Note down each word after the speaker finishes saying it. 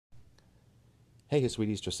Hey,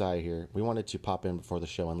 sweeties, Josiah here. We wanted to pop in before the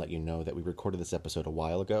show and let you know that we recorded this episode a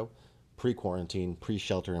while ago, pre-quarantine,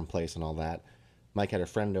 pre-shelter in place and all that. Mike had a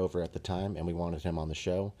friend over at the time, and we wanted him on the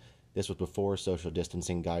show. This was before social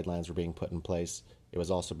distancing guidelines were being put in place. It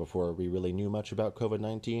was also before we really knew much about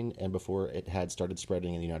COVID-19 and before it had started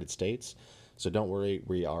spreading in the United States. So don't worry,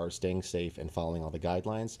 we are staying safe and following all the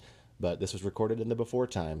guidelines. But this was recorded in the before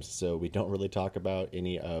times, so we don't really talk about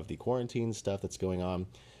any of the quarantine stuff that's going on.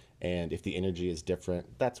 And if the energy is different,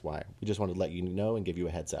 that's why. We just wanted to let you know and give you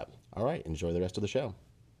a heads up. All right, enjoy the rest of the show.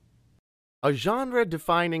 A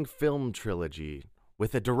genre-defining film trilogy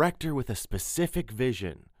with a director with a specific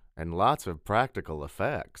vision and lots of practical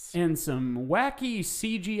effects. And some wacky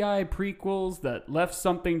CGI prequels that left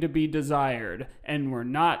something to be desired. And we're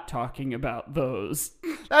not talking about those.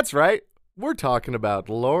 That's right. We're talking about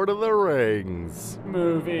Lord of the Rings.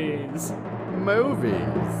 Movies.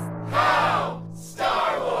 How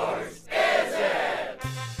Star Wars is it?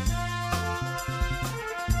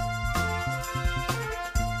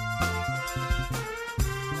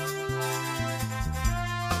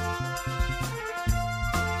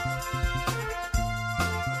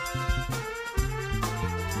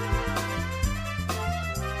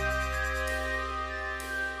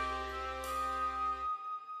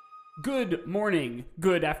 Good morning,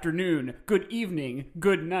 good afternoon, good evening,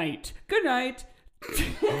 good night. Good night.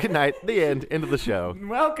 Good night. The end of the show.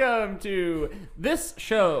 Welcome to this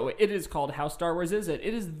show. It is called How Star Wars Is It?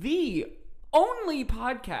 It is the only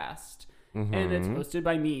podcast. And it's hosted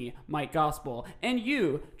by me, Mike Gospel, and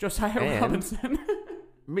you, Josiah Robinson.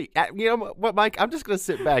 Me, you know what, Mike? I'm just going to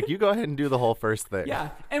sit back. You go ahead and do the whole first thing. Yeah.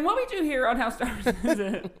 And what we do here on How Star Wars Is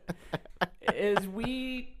It is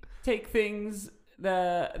we take things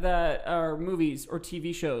that are movies or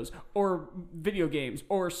TV shows or video games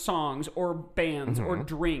or songs or bands or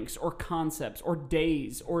drinks or concepts or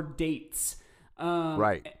days or dates.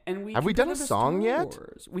 Right. And Have we done a song yet?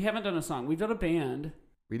 Wars. We haven't done a song. We've done a band.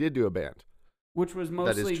 We did do a band. Which was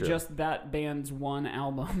mostly true. just that band's one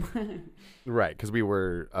album. Right, because we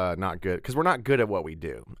were not good. Because we're not good at what we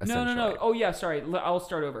do, essentially. No. Oh, yeah, sorry. I'll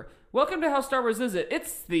start over. Welcome to How Star Wars Is It?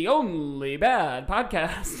 It's the only bad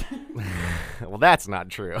podcast. Well, that's not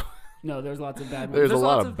true. No, there's lots of bad ones. There's a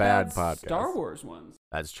lot lots of bad podcasts. Star Wars ones.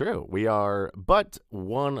 That's true. We are but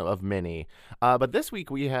one of many. But this week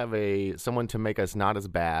we have someone to make us not as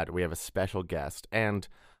bad. We have a special guest. And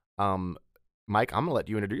Mike, I'm going to let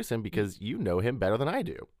you introduce him because you know him better than I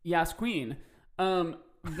do. Yes, Queen.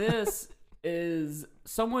 This is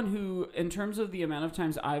someone who, in terms of the amount of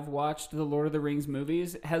times I've watched the Lord of the Rings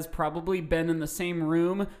movies, has probably been in the same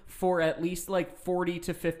room for at least like 40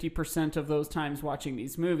 to 50% of those times watching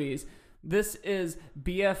these movies. This is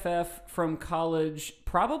BFF from college,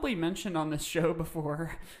 probably mentioned on this show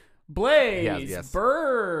before, Blaze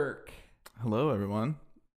Burke. Hello, everyone.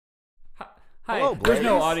 Hi. Hello, Blaze. There's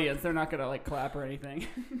no audience. They're not going to like clap or anything.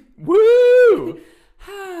 Woo!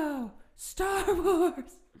 How Star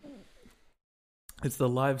Wars. It's the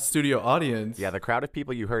live studio audience. Yeah, the crowd of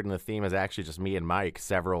people you heard in the theme is actually just me and Mike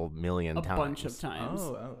several million times. A bunch of times.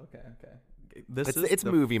 Oh, okay. It's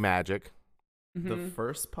movie magic. The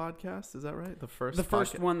first podcast, is that right? The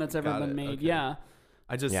first one that's ever been made. Okay. Yeah.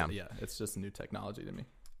 It's just new technology to me.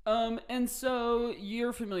 And so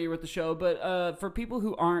you're familiar with the show, but for people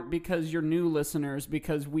who aren't, because you're new listeners,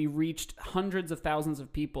 because we reached hundreds of thousands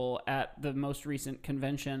of people at the most recent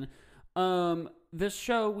convention, this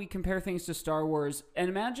show, we compare things to Star Wars, and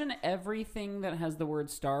imagine everything that has the word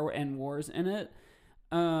Star and Wars in it.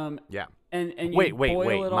 Yeah. And you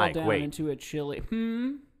boil it all Mike, down into a chili.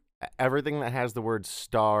 Everything that has the word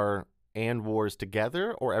Star and Wars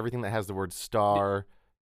together, or everything that has the word Star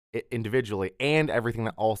individually, and everything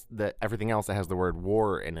else that has the word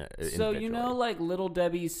war in it. So you know, like Little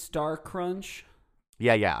Debbie's Star Crunch.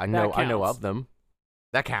 Yeah, I know counts. of them.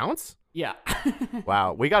 That counts? Yeah.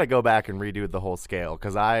 Wow, we got to go back and redo the whole scale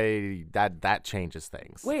because that changes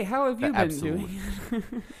things. Wait, how have you been doing it?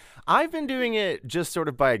 I've been doing it just sort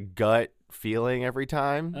of by gut feeling every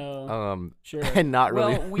time. Sure. And not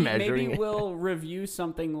really measuring maybe it. we'll review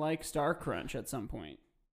something like Star Crunch at some point.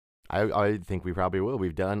 I think we probably will.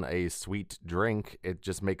 We've done a sweet drink. It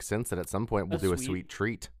just makes sense that at some point we'll do a sweet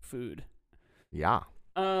treat. Food. Yeah.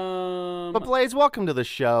 But Blaze, welcome to the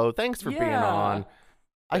show. Thanks for being on.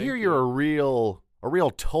 I hear you're a real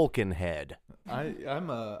Tolkien head. I'm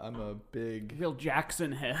a big Real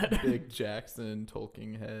Jackson head. big Jackson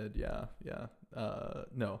Tolkien head. Yeah.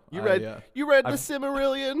 No. You read the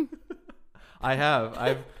Silmarillion? I have.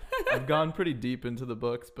 I've gone pretty deep into the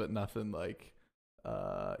books, but nothing like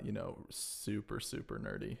super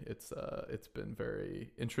nerdy. It's been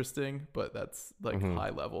very interesting, but that's like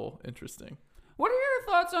high level interesting. What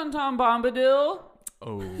thoughts on Tom Bombadil?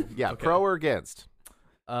 Oh, Yeah, okay. pro or against?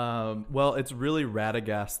 Well, it's really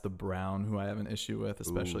Radagast the Brown who I have an issue with,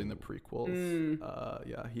 especially in the prequels.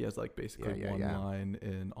 Yeah, he has like basically one line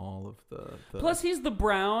in all of the. Plus, he's the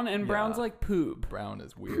Brown, and Brown's like poop. Brown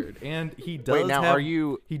is weird, and he does. Wait, now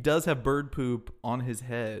He does have bird poop on his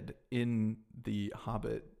head in the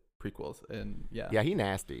Hobbit prequels, and Yeah, he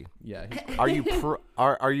nasty. yeah. Are you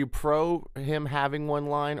are you pro him having one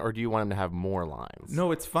line, or do you want him to have more lines?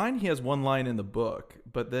 No, it's fine. He has one line in the book,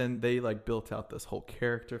 but then they like built out this whole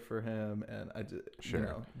character for him, and I just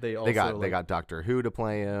they got Doctor Who to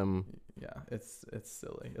play him. Yeah, it's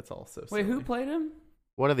silly. It's all so. Wait, silly. who played him?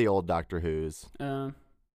 One of the old Doctor Who's. Uh,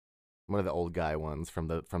 One of the old guy ones from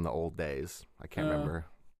the old days. I can't remember.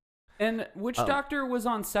 And which doctor was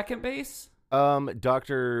on second base?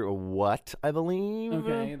 Doctor What, I believe.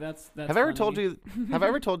 Okay, that's. Have I ever told you? Have I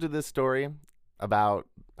ever told you this story about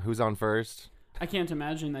who's on first? I can't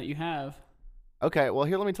imagine that you have. Okay, well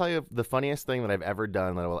here, let me tell you the funniest thing that I've ever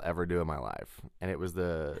done that I will ever do in my life, and it was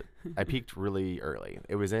I peaked really early.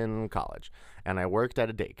 It was in college, and I worked at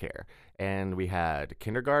a daycare, and we had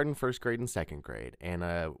kindergarten, first grade, and second grade, and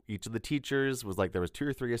each of the teachers was like there was 2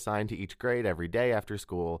 or 3 assigned to each grade every day after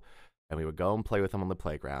school. And we would go and play with them on the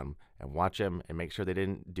playground and watch them and make sure they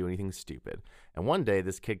didn't do anything stupid. And one day,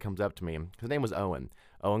 this kid comes up to me. His name was Owen.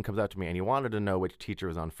 Owen comes up to me, and he wanted to know which teacher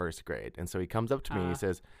was on first grade. And so he comes up to me and he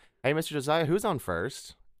says, "Hey, Mr. Josiah, who's on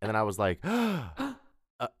first?" And then I was like, an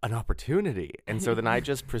opportunity. And so then I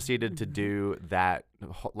just proceeded to do that,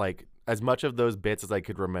 like as much of those bits as I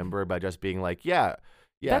could remember by just being like, yeah,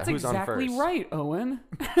 that's who's exactly on first? right, Owen.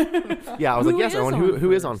 Yeah, I was like, yes, Owen,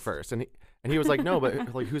 who is on first? first? And he was like, no,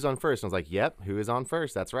 but like, who's on first? And I was like, yep, who is on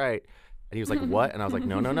first? That's right. And he was like, what? And I was like,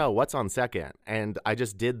 no, what's on second? And I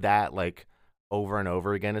just did that like over and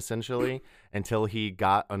over again, essentially, until he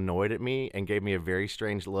got annoyed at me and gave me a very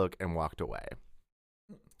strange look and walked away.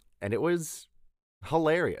 And it was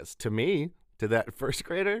hilarious to me, to that first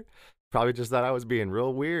grader. Probably just thought I was being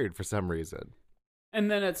real weird for some reason. And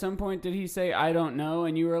then at some point, did he say, "I don't know"?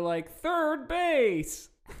 And you were like, "Third base."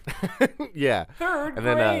 Yeah. Third And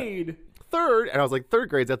then, grade. Third, and I was like, third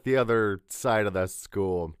grade's at the other side of the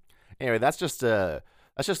school. Anyway, that's just the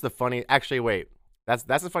funny. Actually, wait, that's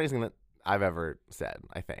the funniest thing that I've ever said.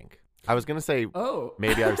 I think I was gonna say,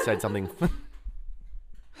 maybe I've said something.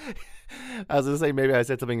 I was gonna say maybe I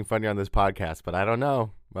said something funny on this podcast, but I don't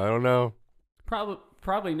know.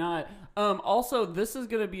 Probably not. Also, this is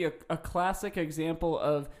going to be a classic example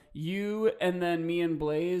of you and then me and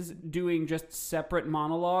Blaze doing just separate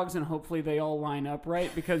monologues, and hopefully they all line up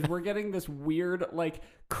right, because we're getting this weird like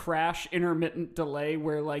crash intermittent delay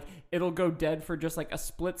where like it'll go dead for just like a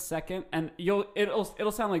split second, and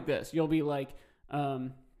it'll sound like this. You'll be like,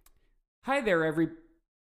 "Hi there,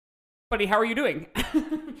 everybody. How are you doing?"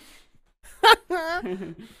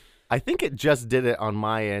 I think it just did it on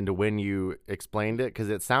my end when you explained it, because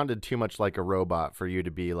it sounded too much like a robot for you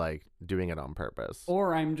to be like doing it on purpose.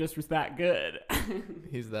 Or I'm just that good.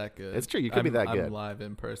 He's that good. It's true. You could be that good. I'm live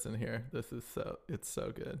in person here. It's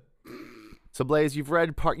so good. So Blaze, you've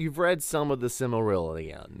read some of the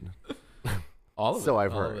Silmarillion. All of it. So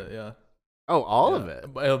I've all heard. Of it, yeah. Oh, all of it.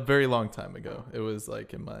 A very long time ago. It was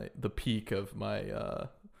like in the peak of my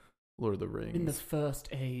Lord of the Rings. In the first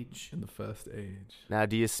age. Now,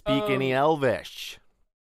 do you speak any Elvish?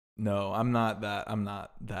 No, I'm not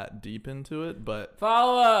that deep into it, but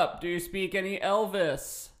Follow up. Do you speak any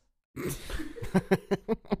Elvis?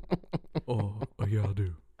 oh yeah, I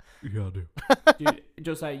do. Yeah, I do. Dude,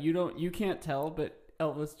 Josiah, you can't tell, but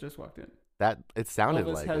Elvis just walked in. That it sounded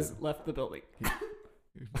Elvis like has it. left the building.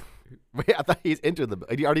 Wait, I thought he's into the.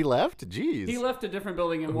 He already left? Jeez. He left a different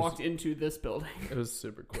building and walked into this building. It was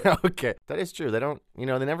super quick. Okay, that is true. They don't. They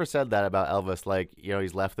never said that about Elvis. Like,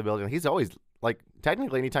 he's left the building. He's always like.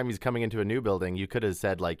 Technically, anytime he's coming into a new building, you could have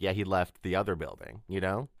said like, yeah, he left the other building.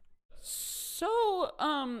 So,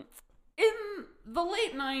 in the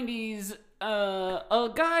late 90s, a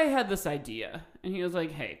guy had this idea, and he was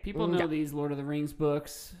like, hey, people know these Lord of the Rings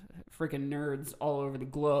books, freaking nerds all over the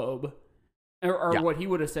globe. Or what he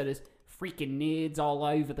would have said is, freaking nerds all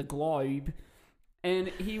over the globe. And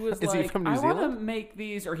he was Is like, he from New I want to Zealand? make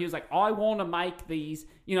these, or he was like, I want to make these,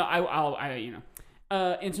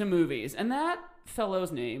 into movies. And that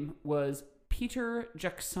fellow's name was Peter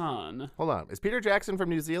Jackson. Hold on. Is Peter Jackson from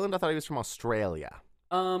New Zealand? I thought he was from Australia.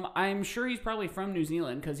 I'm sure he's probably from New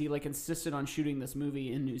Zealand because he insisted on shooting this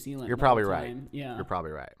movie in New Zealand. You're probably all the right. time. Yeah, You're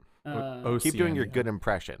probably right. Oceania. Keep doing your good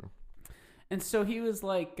impression. And so he was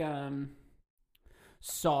like,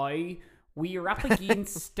 so we're up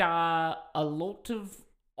against a lot of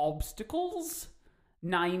obstacles,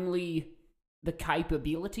 namely the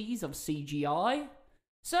capabilities of CGI.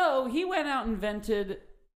 So he went out and invented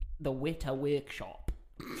the Weta Workshop.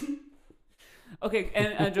 Okay,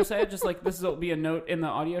 and Josiah, just like this will be a note in the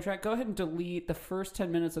audio track. Go ahead and delete the first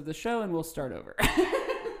 10 minutes of the show, and we'll start over.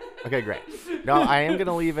 Okay, great. No, I am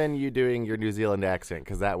gonna leave in you doing your New Zealand accent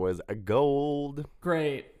because that was a gold.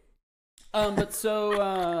 Great. But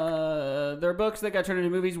so there are books that got turned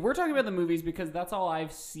into movies. We're talking about the movies because that's all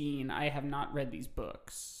I've seen. I have not read these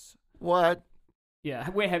books. What? Yeah.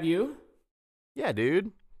 Wait, have you? Yeah,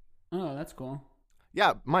 dude. Oh, that's cool.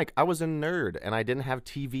 Yeah, Mike, I was a nerd and I didn't have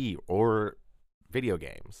TV or video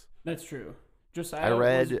games. That's true. Josiah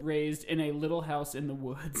was raised in a little house in the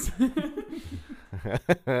woods.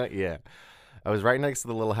 Yeah. I was right next to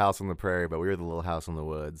the little house on the prairie, but we were the little house in the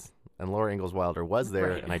woods. And Laura Ingalls Wilder was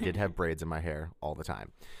there, Right. and I did have braids in my hair all the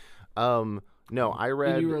time. No, I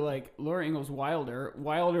read... And you were like, Laura Ingalls Wilder?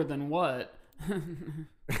 Wilder than what?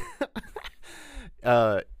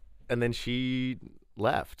 And then she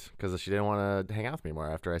left because she didn't want to hang out with me more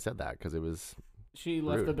after I said that because it was She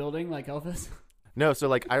left rude. the building like Elvis? No, so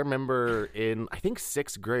like I remember in, I think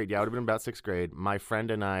 6th grade, yeah, it would have been about 6th grade, my friend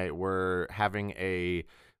and I were having a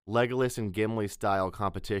Legolas and Gimli style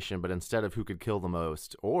competition, but instead of who could kill the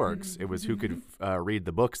most orcs, it was who could read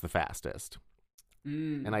the books the fastest.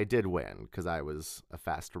 And I did win because I was a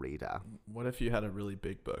fast reader. What if you had a really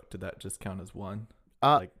big book? Did that just count as one?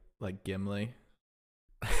 Like Gimli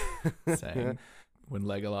saying when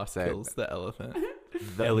Legolas kills the elephant.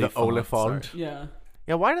 The Oliphant. Sorry. Yeah.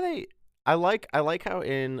 Yeah, why do they... I like how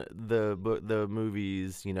in the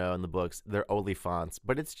movies, you know, in the books, they're Oliphants,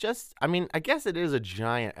 but it's just, I mean, I guess it is a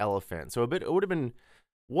giant elephant. So it would have been,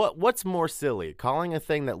 what's more silly, calling a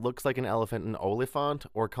thing that looks like an elephant an Oliphant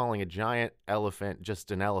or calling a giant elephant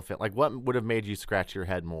just an elephant? Like, what would have made you scratch your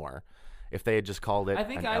head more if they had just called it I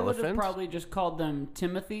think an I would have elephant? probably just called them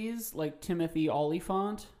Timothys, like Timothy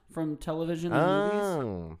Oliphant from television and movies.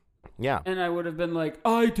 Oh, yeah. And I would have been like,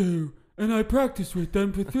 I do. And I practice with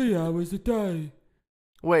them for 3 hours a day.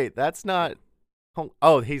 Wait, that's not...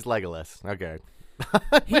 Oh, he's Legolas. Okay.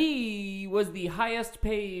 He was the highest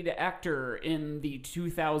paid actor in the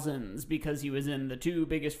 2000s because he was in the 2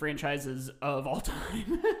 biggest franchises of all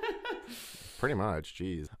time. Pretty much,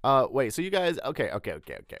 jeez. Wait, so you guys... Okay.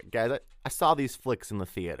 Guys, I saw these flicks in the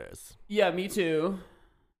theaters. Yeah, me too.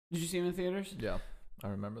 Did you see him in theaters? Yeah, I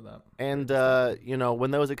remember that. And, you know,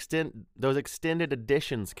 when those extended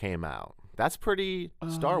editions came out, that's pretty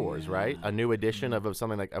Star Wars, right? A new edition of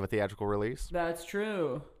something like of a theatrical release. That's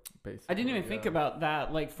true. Basically, I didn't even think about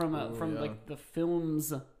that, like from like the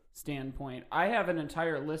film's standpoint. I have an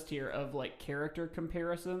entire list here of like character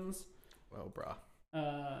comparisons. Oh, brah.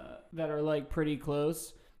 That are like pretty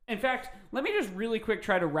close. In fact, let me just really quick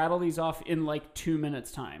try to rattle these off in like 2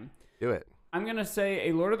 minutes time. Do it. I'm gonna say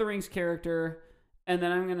a Lord of the Rings character, and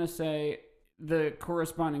then I'm gonna say the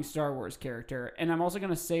corresponding Star Wars character, and I'm also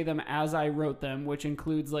gonna say them as I wrote them, which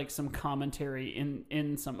includes like some commentary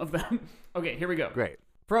in some of them. Okay, here we go. Great.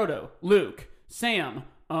 Frodo, Luke, Sam,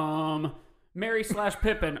 Mary /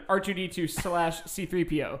 Pippin, R2D2 /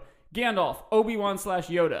 C3PO, Gandalf, Obi-Wan /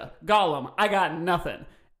 Yoda, Gollum, I got nothing,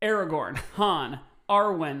 Aragorn, Han,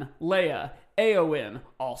 Arwen, Leia, Eowyn,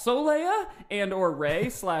 also Leia, and or Rey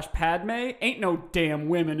 / Padme, ain't no damn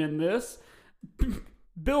women in this,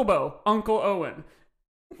 Bilbo, Uncle Owen,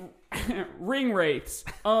 Ring Wraiths,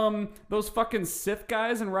 those fucking Sith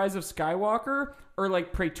guys in Rise of Skywalker, or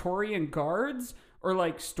like Praetorian Guards, or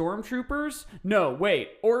like Stormtroopers. No,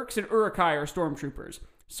 wait, Orcs and Uruk-hai are Stormtroopers.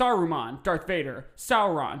 Saruman, Darth Vader,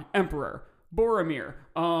 Sauron, Emperor, Boromir,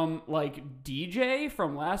 like DJ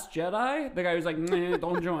from Last Jedi, the guy who's like, nah,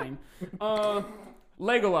 don't join.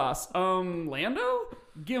 Legolas, Lando,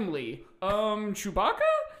 Gimli, Chewbacca,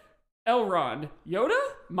 Elrond, Yoda,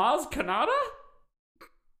 Maz Kanata,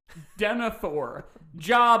 Denethor,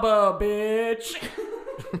 Jabba, bitch.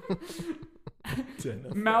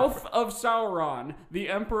 Mouth of Sauron, the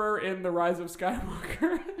Emperor in The Rise of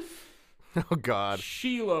Skywalker. Oh, God.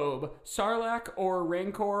 Shelob, Sarlacc or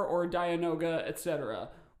Rancor or Dianoga, etc.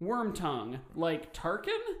 Wormtongue, like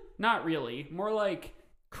Tarkin? Not really. More like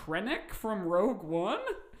Krennic from Rogue One?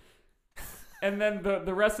 And then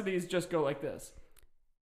the rest of these just go like this.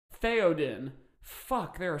 Theoden.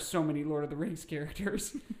 Fuck, there are so many Lord of the Rings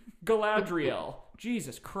characters. Galadriel.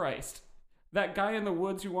 Jesus Christ. That guy in the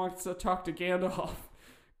woods who wants to talk to Gandalf.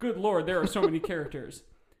 Good Lord, there are so many characters.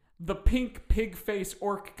 The pink pig face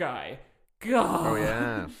orc guy. God. Oh,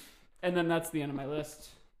 yeah. And then that's the end of my list.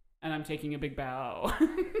 And I'm taking a big bow.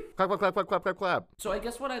 Clap, clap, clap, clap, clap, clap, clap. So I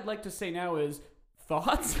guess what I'd like to say now is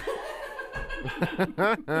thoughts?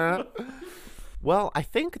 Well, I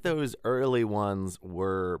think those early ones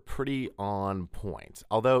were pretty on point.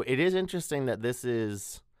 Although it is interesting that this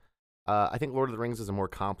is, I think Lord of the Rings is a more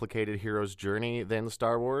complicated hero's journey than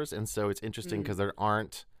Star Wars, and so it's interesting because there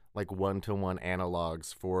aren't like one-to-one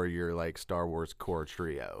analogs for your like Star Wars core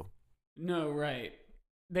trio. No, right.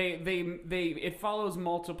 It follows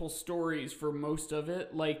multiple stories for most of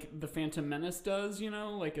it, like the Phantom Menace does.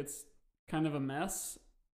 Like it's kind of a mess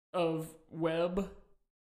of web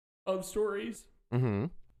of stories. Mm-hmm.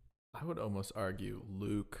 I would almost argue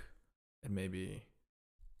Luke and maybe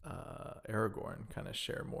Aragorn kind of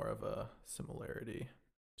share more of a similarity,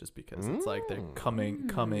 just because it's like they're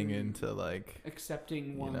coming into like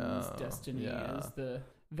accepting one's destiny yeah. as the.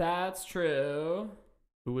 That's true.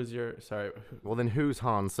 Who was your Well, then who's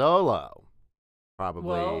Han Solo? Probably.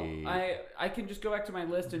 Well, I can just go back to my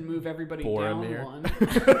list and move everybody Boromir. down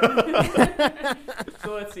one.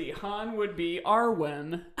 So let's see. Han would be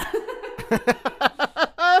Arwen.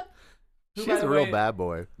 Who, She's by the a real way, bad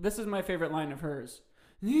boy. This is my favorite line of hers.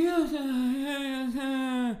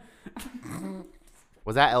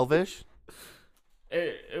 Was that Elvish?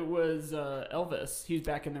 It was Elvis. He's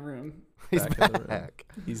back in the room. He's Back in the room. back.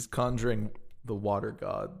 He's conjuring the water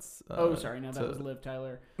gods. Sorry, no, that was Liv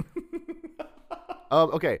Tyler.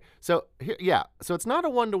 Okay, so so it's not a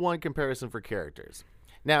one-to-one comparison for characters.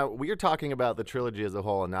 Now, we are talking about the trilogy as a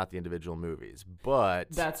whole and not the individual movies,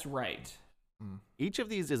 but That's right. each of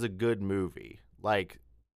these is a good movie. Like,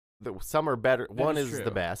 some are better. One is is true.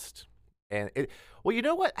 the best. And well, you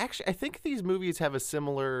know what? Actually, I think these movies have a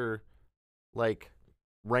similar, like,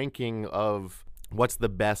 ranking of what's the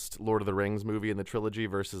best Lord of the Rings movie in the trilogy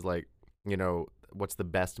versus, like, what's the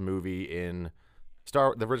best movie in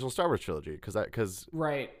the original Star Wars trilogy. Because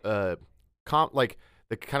Right. like,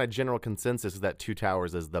 the kind of general consensus is that Two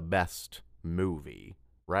Towers is the best movie,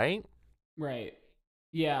 right? Right.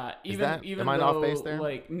 Yeah. Am Even I though, off base there?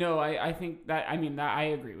 Like, no, I think that. I mean, that I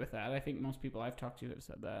agree with that. I think most people I've talked to have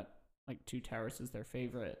said that. Like, Two Towers is their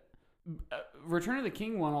favorite. Return of the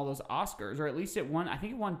King won all those Oscars, or at least it won. I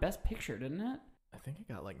think it won Best Picture, didn't it? I think it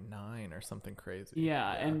got like 9 or something crazy.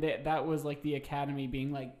 Yeah, and that was like the Academy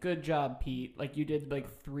being like, "Good job, Pete! Like you did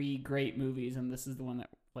like 3 great movies, and this is the one that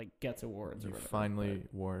like gets awards." He or whatever. finally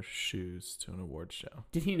wore shoes to an award show.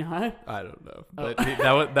 Did he not? I don't know, Oh. but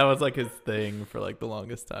that was like his thing for like the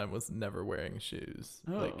longest time, was never wearing shoes.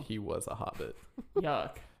 Oh. Like he was a hobbit.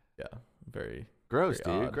 Yuck. Yeah, very Gross,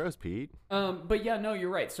 very dude. odd. Gross, Pete. But yeah, no, you're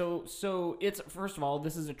right. So it's, first of all,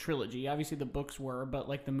 this is a trilogy. Obviously the books were, but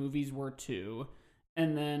like the movies were too.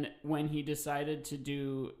 And then when he decided to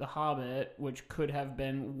do The Hobbit, which could have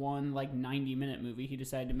been one like 90-minute movie, he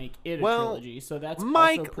decided to make it a trilogy. So that's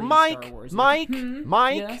also pretty Star Wars.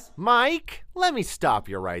 Yes? Mike, let me stop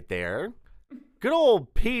you right there. Good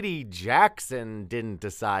old P.D. Jackson didn't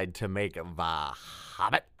decide to make The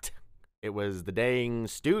Hobbit. It was the dang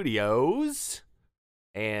studios.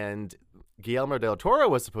 And Guillermo del Toro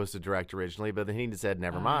was supposed to direct originally, but then he said,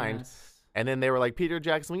 never mind. Yes. And then they were like, Peter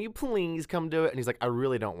Jackson, will you please come do it? And he's like, I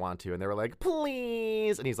really don't want to. And they were like,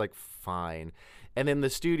 please. And he's like, fine. And then the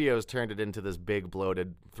studios turned it into this big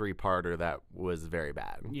bloated 3-parter that was very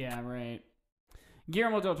bad. Yeah, right.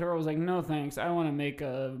 Guillermo del Toro was like, no thanks. I want to make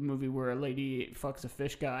a movie where a lady fucks a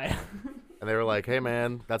fish guy. And they were like, hey,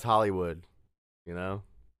 man, that's Hollywood, you know?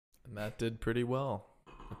 And that did pretty well.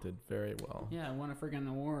 It did very well. Yeah, won a friggin'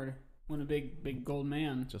 award. Won a big gold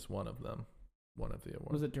man. Just one of them. One of the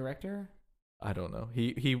awards. Was it director? I don't know.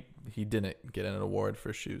 He didn't get an award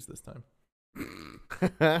for shoes this time.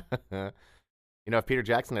 If Peter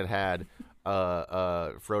Jackson had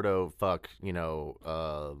Frodo fuck,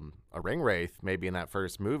 a ring wraith, maybe in that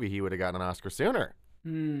first movie, he would have gotten an Oscar sooner.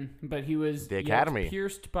 But he was The Academy.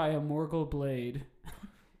 pierced by a Morgul blade.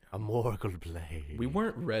 A Morgul blade. We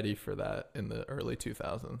weren't ready for that in the early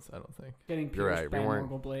 2000s, I don't think. Getting You're pierced right, by we a weren't-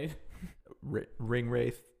 Morgul blade. Ring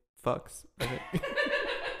wraith fucks, I think.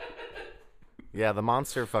 Yeah, the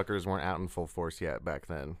monster fuckers weren't out in full force yet back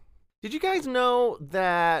then. Did you guys know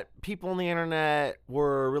that people on the internet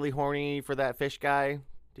were really horny for that fish guy?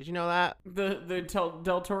 Did you know that? The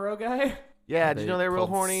Del Toro guy? Yeah, did They you know they were real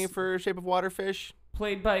called horny for Shape of Water fish?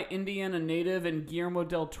 Played by Indiana native and Guillermo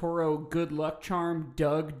del Toro good luck charm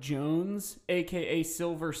Doug Jones, a.k.a.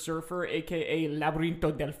 Silver Surfer, a.k.a.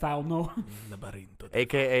 Labyrinto del Fauno.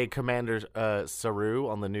 AKA Commander Saru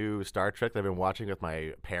on the new Star Trek that I've been watching with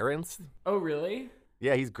my parents. Oh, really?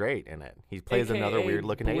 Yeah, he's great in it. He plays another AKA weird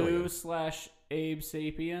looking alien. Blue/Abe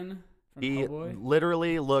Sapien from He Hellboy.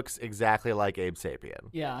 literally looks exactly like Abe Sapien.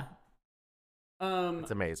 Yeah.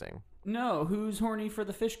 It's amazing. No, who's horny for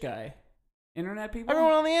the fish guy? Internet people?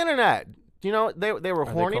 Everyone on the internet. You know, they were Are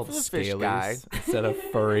they horny called for the fish scalies guy. instead of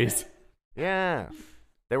furries? Yeah.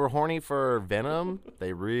 They were horny for Venom.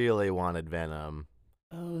 They really wanted Venom.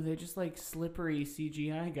 Oh, they're just like slippery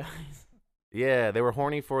CGI guys. Yeah, they were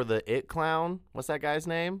horny for the It Clown. What's that guy's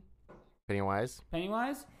name? Pennywise.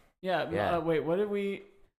 Pennywise? Yeah. Yeah. Wait, what did we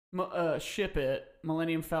ship it?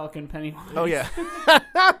 Millennium Falcon Pennywise. Oh, yeah.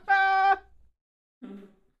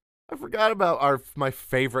 I forgot about my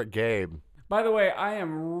favorite game. By the way, I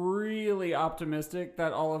am really optimistic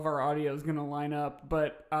that all of our audio is going to line up,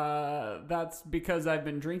 but that's because I've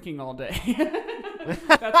been drinking all day.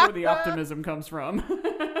 That's where the optimism comes from.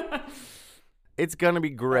 It's going to be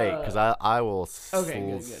great because I will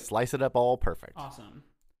good. slice it up all perfect. Awesome.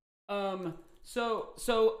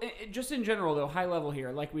 So just in general, though, high level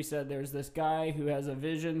here, like we said, there's this guy who has a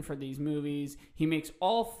vision for these movies. He makes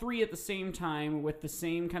all three at the same time with the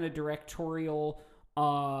same kind of directorial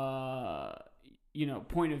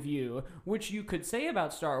point of view, which you could say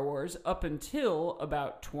about Star Wars up until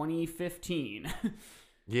about 2015.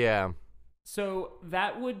 Yeah. So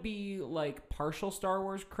that would be like partial Star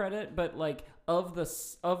Wars credit, but like of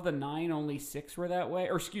the 9, only 6 were that way,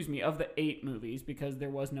 or excuse me, of the 8 movies, because there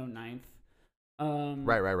was no 9th.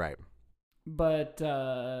 Right. But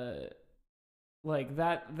like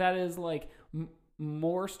that is like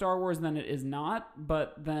more Star Wars than it is not.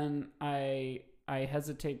 But then I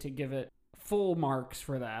hesitate to give it full marks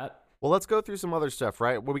for that. Well, let's go through some other stuff,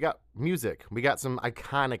 right? Well, we got music. We got some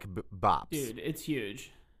iconic bops. Dude, it's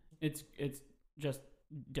huge. It's just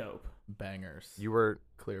dope. Bangers. You were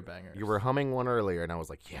clear bangers. You were humming one earlier, and I was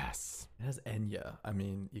like, yes. It has Enya. I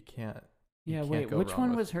mean, you can't. Yeah, wait, which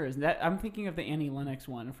one was hers? That I'm thinking of the Annie Lennox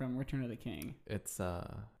one from Return of the King. It's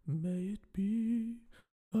May it be.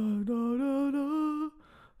 I'm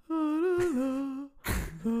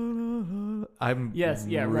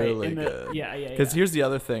really good. Yeah. Because here's the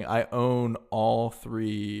other thing: I own all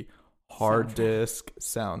 3 hard disk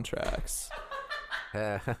soundtracks.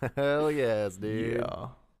 Hell yes, dude.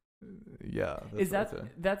 Yeah.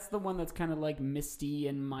 That's the one that's kind of like misty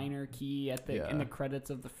and minor key in the credits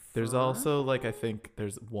of the. There's also like I think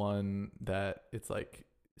there's one that it's like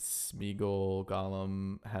Smeagol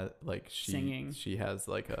Gollum has like singing. She has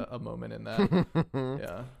like a moment in that.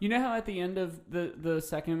 Yeah. You know how at the end of the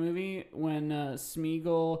second movie when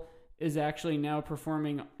Smeagol is actually now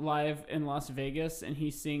performing live in Las Vegas and he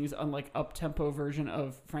sings a like up-tempo version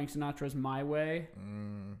of Frank Sinatra's My Way.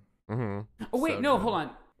 Mm-hmm. Oh wait, So no, good. hold on.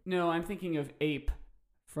 No, I'm thinking of Ape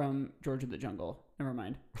from George of the Jungle. Never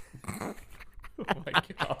mind. Oh my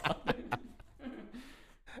god.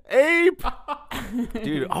 Ape,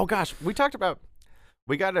 dude. Oh gosh, we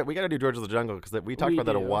gotta do George of the Jungle because we talked about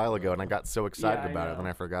that a while ago, and I got so excited about it, then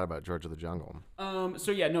I forgot about George of the Jungle. So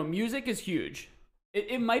yeah, no, music is huge.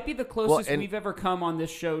 It might be the closest we've ever come on this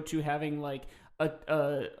show to having like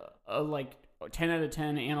a like 10 out of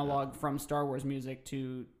 10 analog from Star Wars music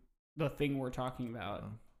to the thing we're talking about.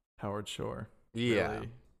 Howard Shore. Yeah, really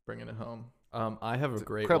bringing it home. I have a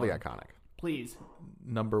great incredibly one. iconic. Please.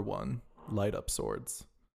 Number 1, Light Up Swords.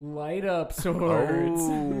 Light Up Swords.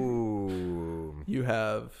 Oh. You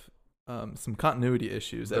have some continuity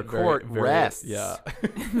issues. The court rests. Yeah.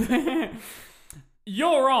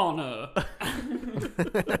 Your Honor.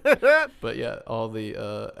 But yeah, all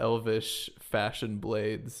the elvish fashion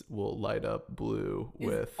blades will light up blue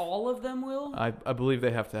with. All of them will? I believe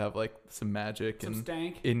they have to have like some magic Some and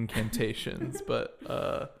stank? incantations, but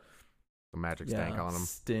The magic stank on them.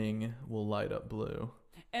 Sting will light up blue.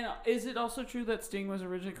 And is it also true that Sting was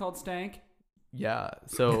originally called Stank? Yeah,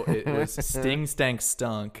 so it was Sting, Stank,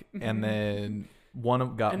 Stunk, and then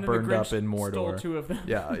one got and then burned the Grinch up in Mordor. Stole 2 of them.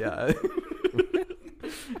 Yeah.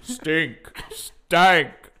 Stink, stank,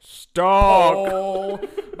 stalk. Oh.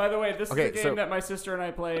 By the way, this is a game that my sister and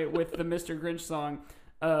I play with the Mr. Grinch song.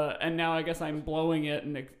 And now I guess I'm blowing it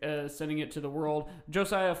and sending it to the world.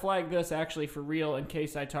 Josiah, flag this actually for real in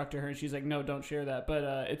case I talk to her and she's like, no, don't share that.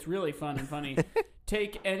 But it's really fun and funny.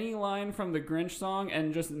 Take any line from the Grinch song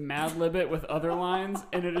and just mad-lib it with other lines,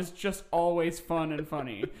 and it is just always fun and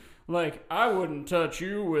funny. Like, I wouldn't touch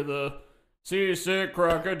you with a seasick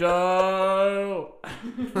crocodile.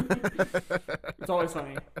 It's always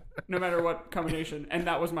funny, no matter what combination. And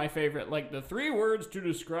that was my favorite. Like, the 3 words to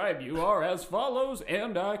describe you are as follows,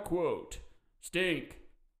 and I quote: stink,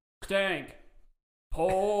 stank,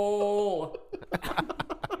 pole.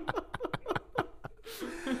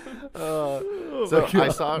 I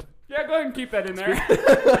saw. Yeah, go ahead and keep that in there.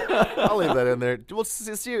 I'll leave that in there. We'll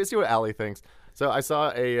see what Allie thinks. So I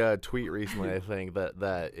saw a tweet recently, I think,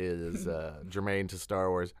 that is germane to Star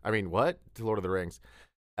Wars. I mean, what? To Lord of the Rings.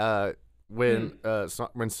 When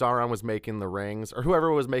Sauron was making the rings, or whoever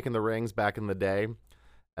was making the rings back in the day,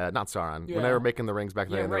 not Sauron. Yeah. When they were making the rings back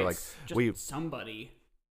then, they were like, just somebody.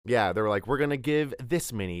 Yeah, they were like, we're gonna give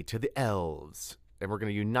this many to the elves, and we're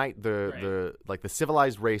gonna unite the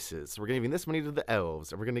civilized races. So we're gonna give this many to the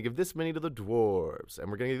elves, and we're gonna give this many to the dwarves, and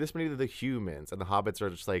we're gonna give this many to the humans. And the hobbits are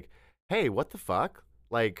just like, hey, what the fuck?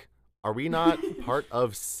 Like, are we not part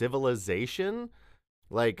of civilization?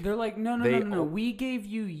 Like, They're like, no. We gave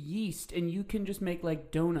you yeast, and you can just make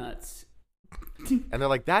like donuts. And they're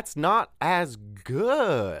like, that's not as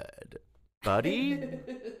good, buddy.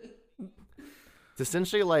 It's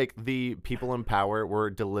essentially like the people in power were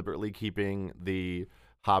deliberately keeping the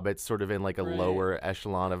hobbits sort of in like a lower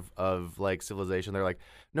echelon of like civilization. They're like,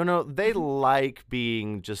 no, they like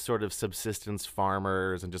being just sort of subsistence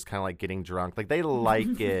farmers and just kind of like getting drunk. Like, they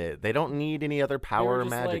like it. They don't need any other power or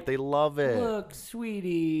magic. Like, they love it. Look,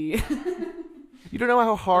 sweetie. You don't know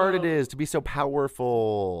how hard it is to be so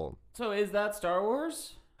powerful. So is that Star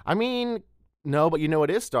Wars? I mean, no, but you know it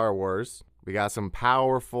is Star Wars. We got some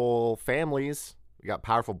powerful families. We got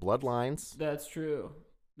powerful bloodlines. That's true.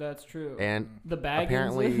 And the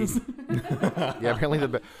Bagginses.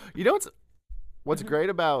 Apparently you know what's great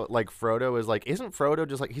about like Frodo is like, isn't Frodo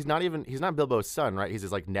just like, he's not Bilbo's son, right? He's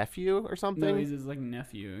his like nephew or something. No, he's his like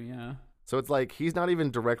nephew. Yeah. So it's like he's not even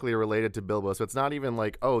directly related to Bilbo. So it's not even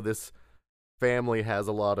like, oh, this family has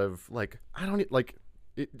a lot of like, I don't like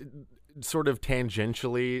it sort of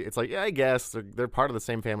tangentially. It's like, yeah, I guess they're part of the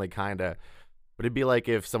same family, kinda. But it'd be like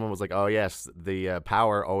if someone was like, oh yes, the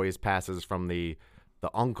power always passes from the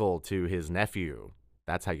uncle to his nephew.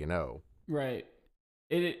 That's how you know. Right.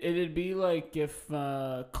 It'd be like if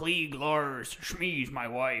Klieg Lars Shmee's my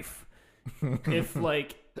wife. If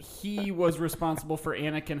like he was responsible for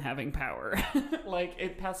Anakin having power. Like,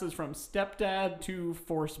 it passes from stepdad to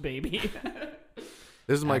force baby.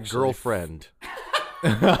 This is my girlfriend.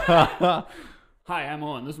 Hi, I'm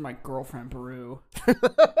Owen. This is my girlfriend, Peru.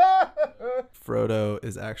 Frodo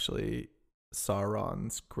is actually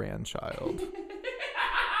Sauron's grandchild.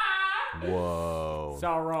 Whoa.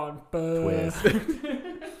 Sauron. Twist.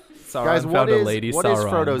 Sauron Guys, found a lady what Sauron. is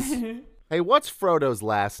Frodo's... Hey, what's Frodo's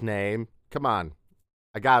last name? Come on.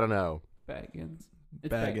 I gotta know. Baggins.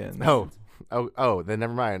 Baggins. Oh, then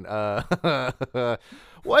never mind.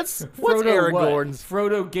 What's Frodo, Aragorn's...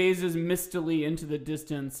 Frodo gazes mistily into the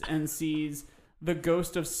distance and sees the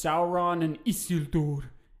ghost of Sauron and Isildur.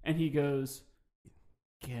 And he goes,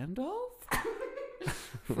 Gandalf?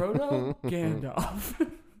 Frodo Gandalf.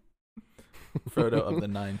 Frodo of the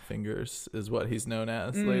Nine Fingers is what he's known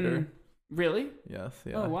as later. Really? Yes,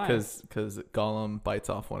 yeah. Oh, why? Because Gollum bites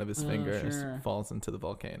off one of his fingers, sure. falls into the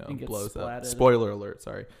volcano, And and gets blows splatted. up. Spoiler alert,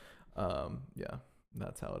 sorry. Yeah,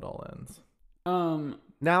 that's how it all ends.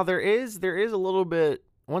 Now, there is a little bit...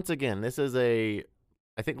 Once again, this is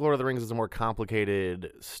I think Lord of the Rings is a more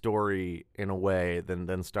complicated story in a way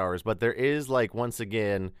than Star Wars. But there is, like, once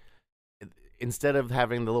again... Instead of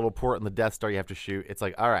having the little port and the Death Star you have to shoot, it's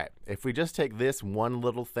like, all right, if we just take this one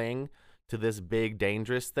little thing to this big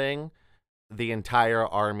dangerous thing, the entire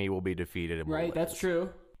army will be defeated. And right, that's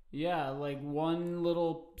true. Yeah, like one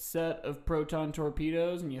little set of proton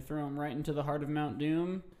torpedoes and you throw them right into the heart of Mount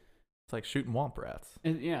Doom. It's like shooting womp rats.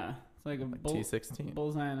 Yeah, it's like a T-16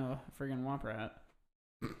 bullseye on a friggin' womp rat.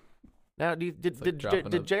 Now, did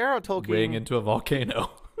J.R.R. Tolkien ring into a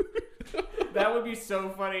volcano? That would be so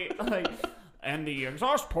funny. Like, and the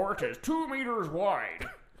exhaust port is 2 meters wide.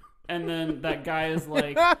 And then that guy is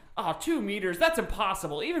like, 2 meters? That's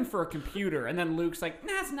impossible, even for a computer. And then Luke's like,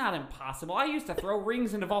 that's not impossible. I used to throw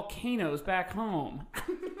rings into volcanoes back home.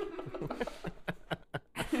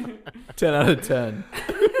 10 out of 10.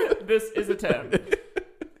 This is a 10.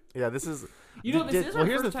 Yeah, this is... You know, this is our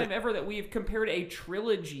first time ever that we've compared a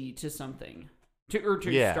trilogy to something. To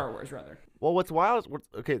Star Wars, rather. Well, what's wild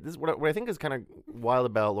is, what I think is kind of wild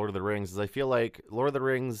about Lord of the Rings is I feel like Lord of the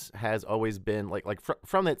Rings has always been,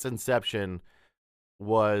 from its inception,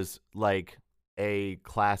 was, like, a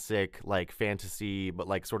classic, like, fantasy, but,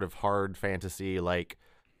 like, sort of hard fantasy, like,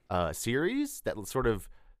 series that sort of,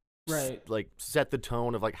 set the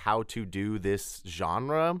tone of, like, how to do this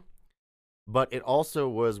genre. But it also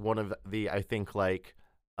was one of the, I think, like,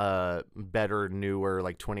 better, newer,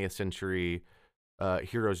 like, 20th century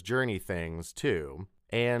hero's journey things too.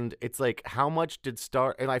 And it's like, how much did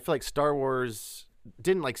and I feel like Star Wars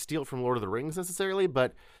didn't like steal from Lord of the Rings necessarily,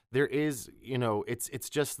 but there is, it's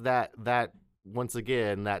just that once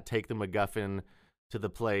again, that take the MacGuffin to the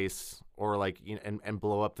place, or like, and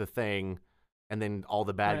blow up the thing, and then all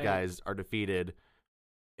the bad guys are defeated.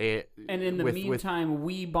 And in the meantime,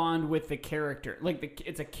 we bond with the character. Like,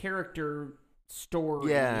 it's a character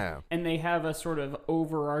story. Yeah. And they have a sort of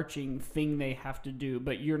overarching thing they have to do,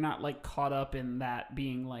 but you're not like caught up in that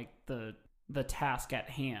being like the task at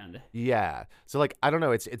hand. Yeah. So like I don't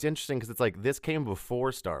know, it's interesting because it's like this came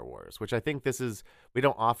before Star Wars, which I think we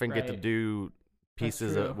don't often get to Right. do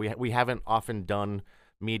pieces That's of true. we haven't often done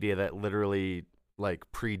media that literally like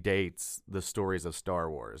predates the stories of Star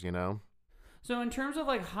Wars, you know? So in terms of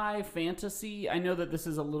like high fantasy, I know that this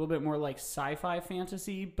is a little bit more like sci-fi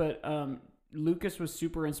fantasy, but Lucas was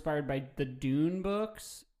super inspired by the Dune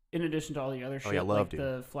books, in addition to all the other shit, yeah, love like Dune.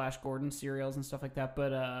 the Flash Gordon serials and stuff like that.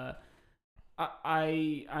 But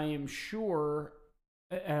I am sure,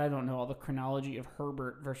 and I don't know all the chronology of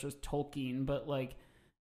Herbert versus Tolkien, but like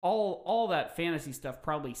all that fantasy stuff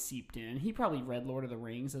probably seeped in. He probably read Lord of the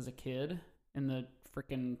Rings as a kid in the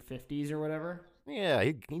freaking 50s or whatever. Yeah,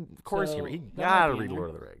 of course So, he that gotta might be read in Lord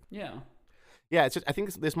there. of the Rings. Yeah. Yeah, it's just I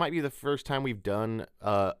think this might be the first time we've done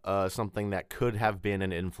something that could have been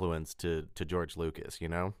an influence to George Lucas, you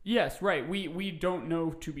know? Yes, right. We don't know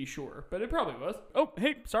to be sure, but it probably was. Oh,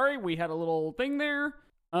 hey, sorry, we had a little thing there.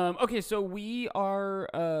 Okay, so we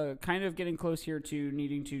are kind of getting close here to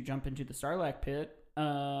needing to jump into the Sarlacc pit.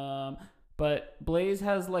 But Blaze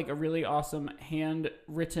has like a really awesome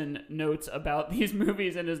handwritten notes about these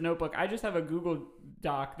movies in his notebook. I just have a Google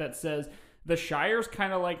Doc that says the Shire's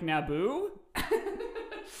kind of like Naboo.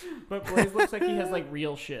 But Blaze looks like he has like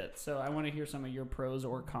real shit. So I want to hear some of your pros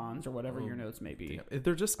or cons or whatever your notes may be.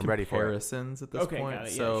 They're just I'm ready for it. comparisons at this Okay, point. got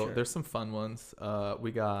it. Yeah, So sure. there's some fun ones.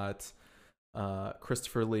 We got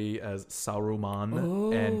Christopher Lee as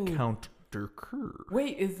Saruman and Count Dooku.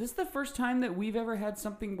 Wait, is this the first time that we've ever had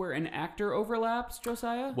something where an actor overlaps,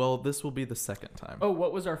 Josiah? Well, this will be the second time. Oh,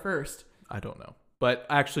 what was our first? I don't know. But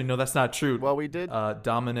actually, no, that's not true. Well, we did.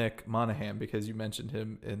 Dominic Monaghan, because you mentioned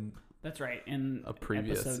him in That's right, in a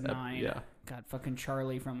previous episode 9. yeah. God, fucking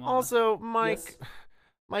Charlie from Also, Mike, Yes.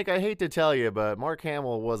 Mike, I hate to tell you, but Mark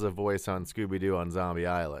Hamill was a voice on Scooby-Doo on Zombie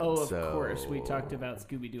Island. Oh, of so... course. We talked about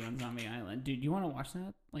Scooby-Doo on Zombie Island. Dude, you want to watch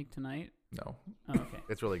that, like, tonight? No. Oh, okay.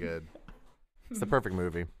 It's really good. It's the perfect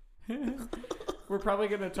movie. We're probably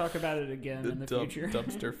going to talk about it again in the future.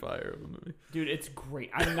 dumpster fire of a movie. Dude, it's great.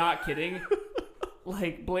 I'm not kidding.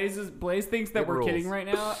 Like, Blaze thinks that It we're rules. kidding right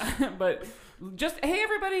now. But just, hey,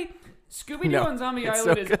 everybody, Scooby-Doo No, on Zombie it's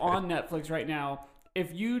Island so is good. on Netflix right now.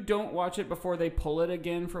 If you don't watch it before they pull it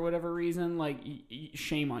again for whatever reason, like,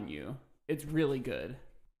 shame on you. It's really good.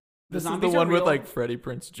 This is the zombies are one with real. like Freddie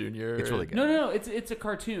Prinze Jr. It's really good. No, it's a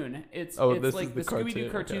cartoon. It's This like is the the Scooby-Doo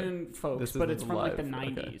cartoon, cartoon folks, This but is it's from like the live.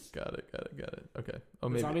 90s. Okay. Got it. Okay. Oh, The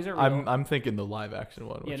maybe zombies are I'm real. I'm thinking the live action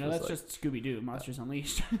one. Yeah, Which no, was that's just Scooby-Doo, Monsters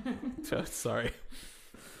Unleashed. sorry.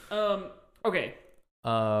 Okay.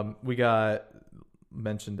 We got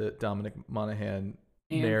mentioned it. Dominic Monaghan,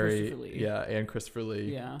 And Mary, Christopher Lee. yeah, and Christopher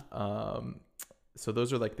Lee. Yeah. So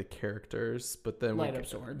those are like the characters, but then Light up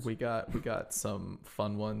swords. we got some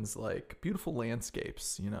fun ones like beautiful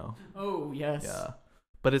landscapes, you know. Oh, yes. Yeah.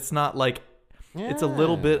 But it's not like it's a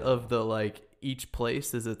little bit of the like each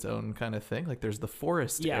place is its own kind of thing. Like there's the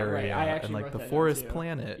forest Yeah, right. area I actually and like wrote the that down, forest too.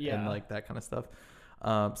 planet and Yeah. like that kind of stuff.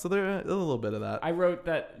 So there's a little bit of that. I wrote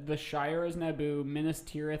that the Shire is Naboo, Minas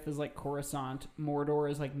Tirith is like Coruscant,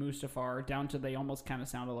 Mordor is like Mustafar, down to they almost kind of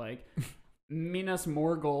sound alike. Minas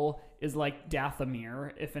Morgul is like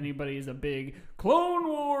Dathomir, if anybody's a big Clone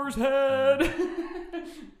Wars head.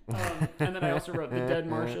 And then I also wrote the Dead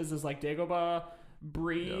Marshes is like Dagobah,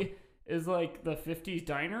 Bree is like the 50s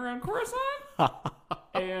diner on Coruscant,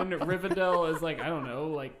 and Rivendell is like, I don't know,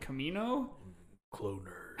 like Camino.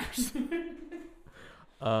 Cloners.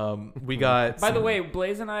 We got. By the way,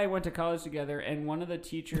 Blaze and I went to college together, and one of the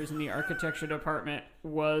teachers in the architecture department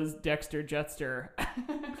was Dexter Jetster.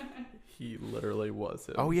 he literally was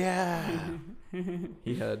him. Oh yeah.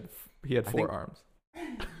 He had I four think- arms.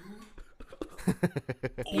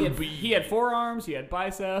 He had forearms, he had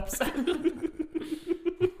biceps.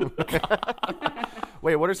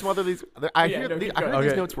 Wait, what are some other these? I Yeah, hear no, the, keep I heard going.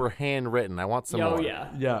 these Okay. notes were handwritten. I want some Oh more. yeah.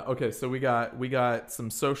 Yeah. Okay. So we got some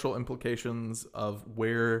social implications of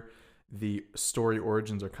where the story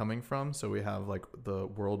origins are coming from. So we have like the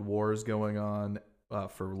world wars going on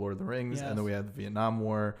for Lord of the Rings, Yes. and then we have the Vietnam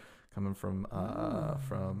War coming from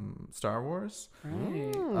Star Wars.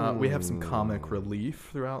 Right. We have some comic relief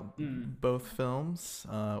throughout Mm. both films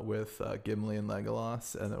with Gimli and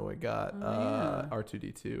Legolas, and then we got yeah.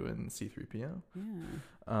 R2D2 and C3PO. Yeah.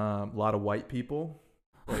 A lot of white people,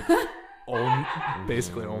 like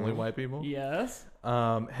basically only white people. Yes.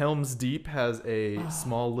 Helm's Deep has a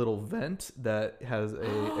small little vent that has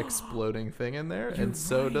a exploding thing in there, and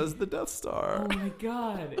so does the Death Star. Oh my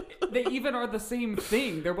god. They even are the same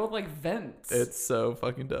thing. They're both like vents. It's so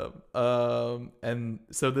fucking dumb. And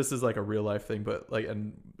so this is like a real life thing, but like,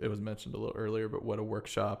 and it was mentioned a little earlier, but What a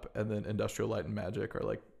Workshop and then Industrial Light and Magic are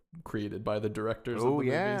like created by the directors of the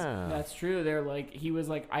movies. That's true. They're like, he was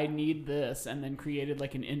like, I need this, and then created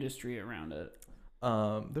like an industry around it.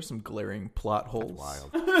 There's some glaring plot holes.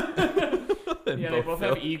 Wild. Yeah, they both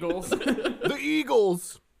have eagles. The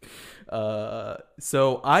Eagles.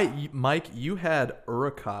 So Mike, you had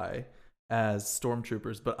Uruk-hai as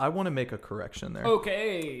stormtroopers, but I want to make a correction there.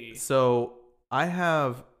 Okay. So I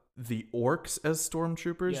have the orcs as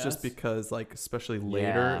stormtroopers, Yes. just because, like, especially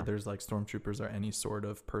later, Yeah. there's like stormtroopers are any sort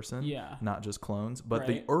of person, Yeah. not just clones. But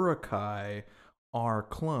the Right. Uruk-hai are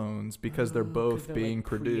clones because they're both they're, being like,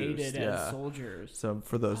 produced. created Yeah. as soldiers. So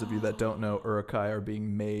for those of you that don't know, Uruk-hai are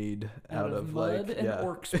being made out of mud like and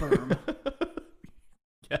orc sperm.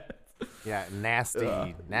 Yeah. Yeah, nasty,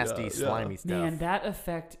 yeah. slimy stuff. Man, that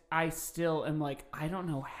effect, I still am like, I don't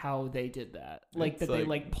know how they did that. Like, It's that they like-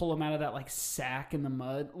 like pull them out of that like sack in the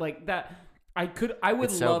mud. Like that, I would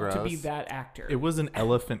It's so love to be gross. that actor. It was an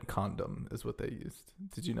elephant condom, is what they used.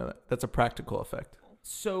 Did you know that? That's a practical effect.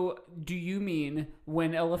 So, do you mean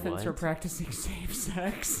when elephants are What? practicing safe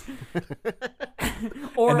sex?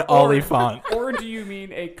 An olifant. Or do you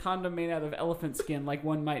mean a condom made out of elephant skin, like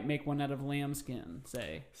one might make one out of lamb skin,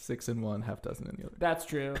 say? 6 in one, half dozen in the other. That's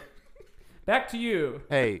true. Back to you.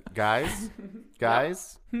 Hey, guys,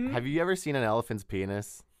 Hmm? have you ever seen an elephant's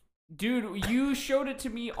penis? Dude, you showed it to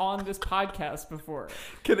me on this podcast before.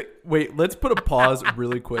 Wait, let's put a pause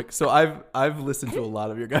really quick. So I've listened to a lot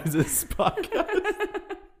of your guys' podcasts.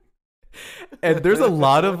 And there's a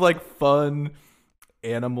lot of like fun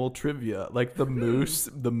animal trivia. Like the moose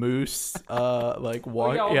like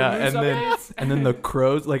walk all the moose updates. and then the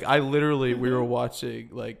crows. Like we were watching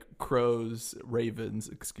like ravens,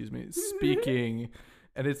 speaking,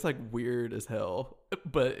 and it's like weird as hell,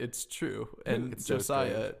 but it's true. And It's so Josiah,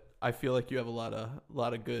 strange. I feel like you have a lot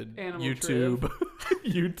of good Animal YouTube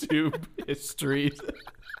YouTube history.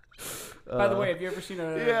 By the way, have you ever seen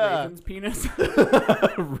a yeah. raven's penis?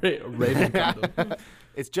 Raven condom.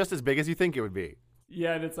 It's just as big as you think it would be.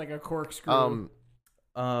 Yeah, and it's like a corkscrew.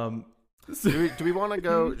 Do we want to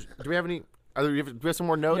go? Do we have any? Do we have some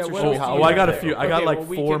more notes? Yeah, or what should we else do hop you I right got a there? few. I Okay, got like well,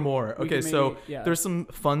 we 4 can- more. we Okay, can so maybe- yeah. there's some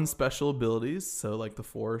fun special abilities. So like the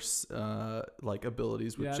Force, like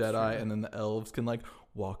abilities with Yeah, Jedi, that's true. and then the elves can like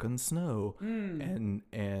walk on snow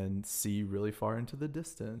and see really far into the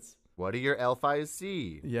distance. What do your elf eyes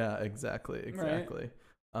see? Yeah, exactly.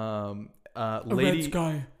 A red Lady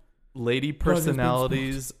sky.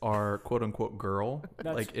 personalities are quote unquote girl,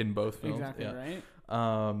 That's like in both films. Exactly yeah.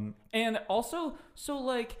 right. And also, so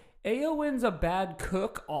like Aowen's a bad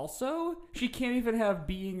cook. Also, she can't even have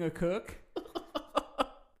being a cook.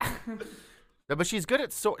 No, but she's good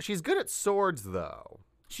at swords though.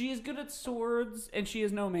 She is good at swords, and she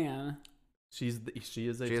is no man. She is a She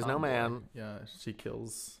is no tomboy. man. Yeah, she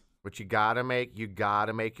kills. But you gotta make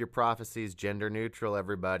your prophecies gender neutral.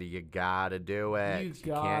 Everybody, you gotta do it. You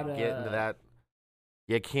can't get into gotta. that.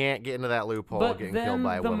 You can't get into that loophole But getting then killed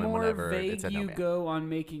by a the woman more whenever vague it's a no you man. go on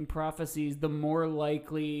making prophecies, the more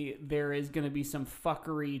likely there is going to be some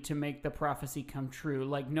fuckery to make the prophecy come true.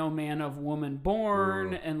 Like no man of woman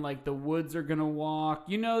born, Ooh. and like the woods are going to walk.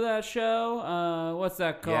 You know that show? What's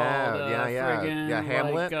that called? Yeah. Friggin', Yeah,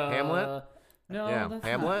 Hamlet? Like, Hamlet? No, Yeah, that's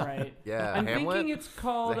Hamlet? not right. Yeah, I'm Hamlet? thinking it's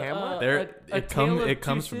called Is it Hamlet? A Tale of It Two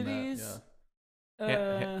comes from that. Cities.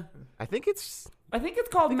 Yeah. I think it's I think it's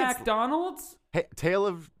called think it's- McDonald's. Tale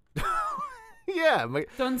of. Yeah,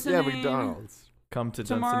 Dunsinane. McDonald's. Come to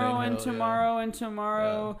Tomorrow Dunsinane and Hill, tomorrow and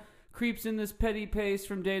tomorrow creeps in this petty pace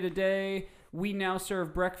from day to day. We now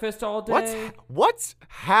serve breakfast all day. What's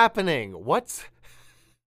happening? What's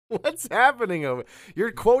happening over?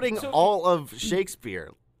 You're quoting So- all of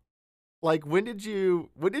Shakespeare. Like when did you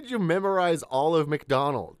memorize all of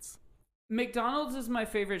McDonald's? McDonald's is my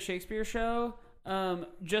favorite Shakespeare show.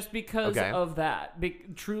 Just because Okay. of that,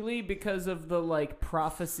 truly because of the like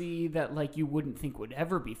prophecy that like you wouldn't think would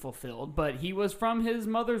ever be fulfilled. But he was from his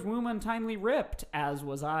mother's womb untimely ripped, as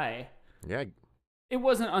was I. Yeah. It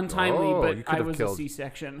wasn't untimely, Oh, you but could I have was killed- a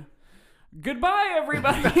C-section. Goodbye,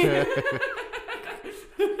 everybody.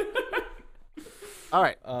 All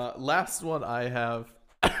right. Last one I have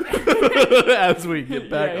as we get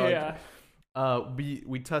back yeah, on. yeah.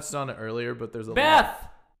 We touched on it earlier, but there's a Beth.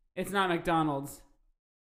 It's not McDonald's.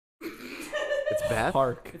 It's Beth.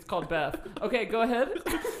 Park. It's called Beth. Okay, go ahead.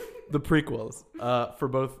 The prequels for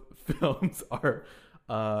both films are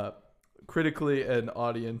critically and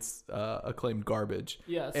audience acclaimed garbage.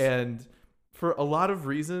 Yes. And for a lot of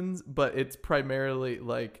reasons, but it's primarily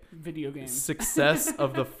like video games. Success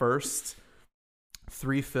of the first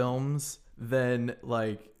 3 films then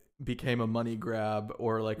like became a money grab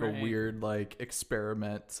or like Right. a weird like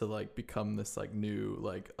experiment to like become this like new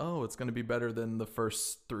like, oh, it's going to be better than the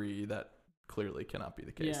first 3. That clearly cannot be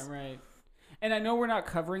the case. Yeah, right. And I know we're not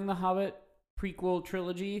covering the Hobbit prequel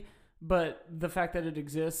trilogy, but the fact that it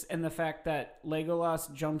exists and the fact that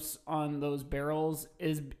Legolas jumps on those barrels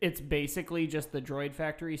it's basically just the droid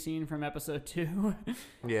factory scene from episode 2.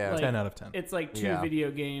 Yeah. Like, 10 out of 10. It's like 2 Yeah.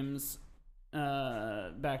 video games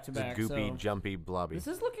back to It's a back. goopy, So jumpy, blobby. this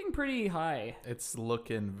is looking pretty high. It's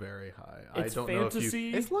looking very high. It's I don't know if fantasy.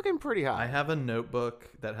 you. It's looking pretty I high. have a notebook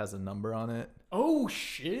that has a number on it, Oh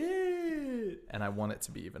shit! and I want it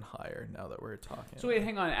to be even higher now that we're talking. So wait,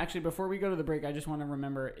 hang on. Actually, before we go to the break, I just want to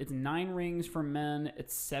remember it's 9 rings for men,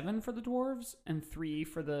 it's 7 for the dwarves, and 3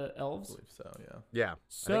 for the I elves. believe so. Yeah. Yeah.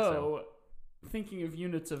 So, thinking of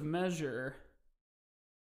units of measure,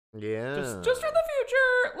 Yeah. just for the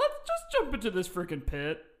future, let's just jump into this freaking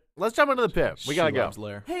pit. Let's jump into the pit. We gotta go. Shelob's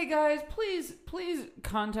Lair. Hey guys, please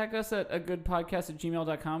contact us at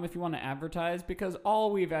agoodpodcast@gmail.com if you want to advertise, because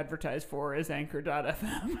all we've advertised for is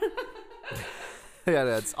anchor.fm. Yeah,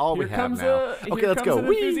 that's all we Here have comes now. Okay, here let's comes go. an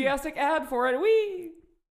Whee! enthusiastic ad for it. Wee!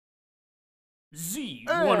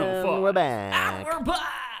 Z105. And we're back. And we're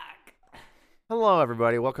back. Hello,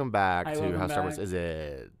 everybody. Welcome back Hi, to welcome How Star Wars back. Is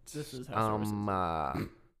It? This is How Star Wars Is It.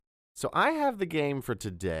 So I have the game for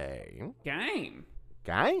today. Game.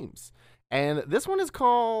 Games. And this one is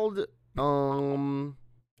called I don't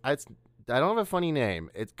have a funny name.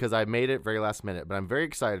 It's because I made it very last minute, but I'm very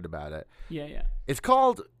excited about it. Yeah. It's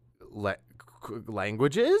called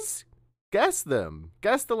Languages? Guess them.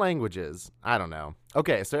 Guess the languages. I don't know.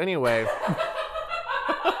 Okay, so anyway.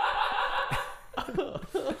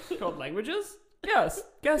 It's called languages? Yes.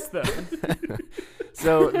 Guess them.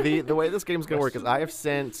 So the way this game's gonna work is I have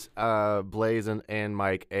sent Blaze and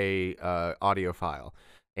Mike a audio file,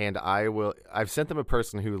 and I've sent them a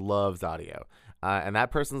person who loves audio, and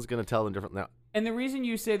that person's gonna tell them different. Now, And the reason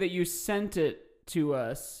you say that you sent it to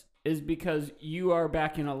us is because you are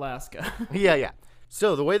back in Alaska. yeah.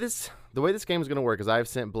 So the way this game is gonna work is I've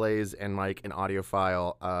sent Blaze and Mike an audio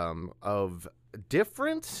file of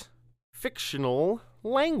different fictional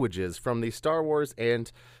languages from the Star Wars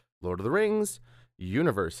and Lord of the Rings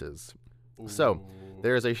universes. So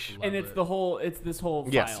there is And it's this whole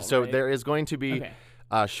file. yes. So right? there is going to be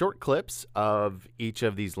Okay. short clips of each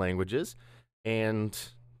of these languages, and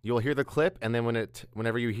you'll hear the clip, and then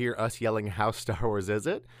whenever you hear us yelling "How Star Wars is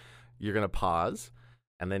it?" you're gonna pause,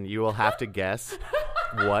 and then you will have to guess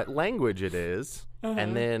what language it is,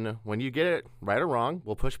 and then when you get it right or wrong,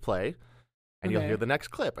 we'll push play, and you'll Okay. hear the next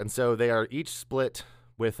clip. And so they are each split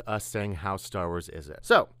with us saying "How Star Wars is it?"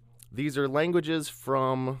 So these are languages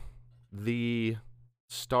from the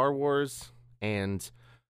Star Wars and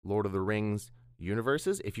Lord of the Rings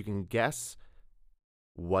universes. If you can guess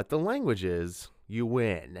what the language is, you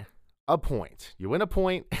win a point. You win a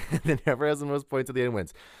point, and then whoever has the most points at the end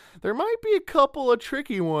wins. There might be a couple of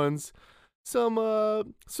tricky ones, some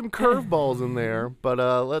curveballs in there, but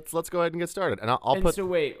let's go ahead and get started. And I'll And put. so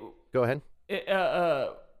wait, Go ahead.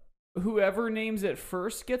 whoever names it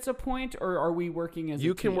first gets a point, or are we working as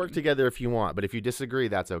You a can team? work together if you want, but if you disagree,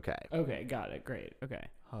 that's okay. Okay, got it. Great. Okay.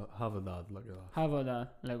 Havodad Legolas. Havoda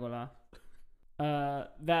Legolas.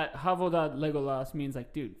 That Havoda Legolas means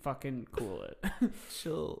like, dude, fucking cool it.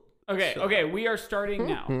 Chill. Okay, we are starting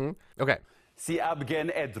now. Mhm. Okay. Si abgen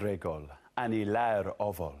edregol, ani lair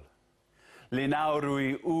ovol.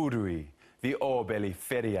 Linaurui urui, the obeli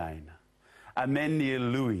feriain. Ameni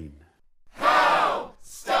luin. How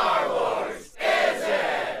Star Wars is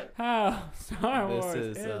it? How Star This Wars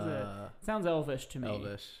is, it? Sounds elvish to me.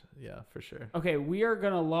 Elvish. Yeah, for sure. Okay, we are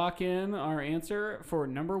gonna lock in our answer for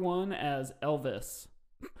number 1 as Elvis.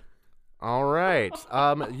 All right.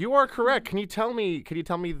 You are correct. Can you tell me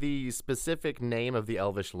the specific name of the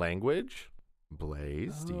Elvish language?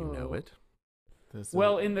 Blaze, do you know Oh. it?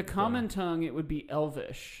 Well, in the common tongue, it would be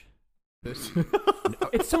Elvish. This,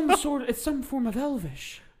 It's some form of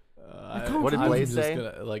Elvish. can't What did I'm Blaze just say?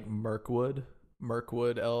 Gonna, like Mirkwood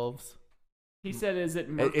elves. He said, "Is it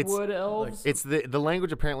It's- Mirkwood elves?" It's the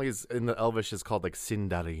language apparently is in the Elvish is called like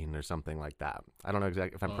Sindarin or something like that. I don't know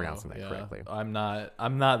exactly if I'm pronouncing that yeah. correctly. I'm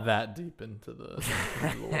not that deep into the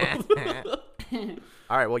world.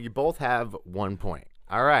 All right. Well, you both have 1 point.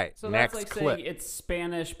 All right, So next that's like clip. saying it's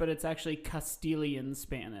Spanish, but it's actually Castilian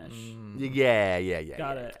Spanish. Yeah.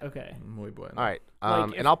 Got it. Okay. Muy bueno. All right,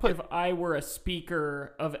 Like and I'll put. if I were a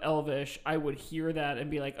speaker of Elvish, I would hear that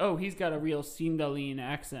and be like, "Oh, he's got a real Sindaline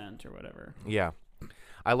accent or whatever." Yeah,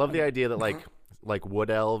 I love the idea that like wood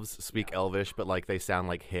elves speak Elvish, but like they sound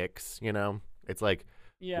like Hicks. You know, it's like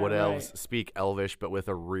Yeah, wood right. elves speak Elvish, but with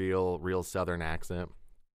a real Southern accent.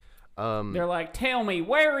 They're like, "Tell me,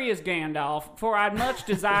 where is Gandalf? For I'd much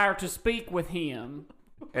desire to speak with him."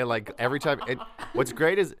 And like every time, what's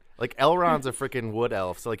great is like Elrond's a freaking wood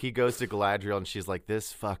elf, so like he goes to Galadriel and she's like,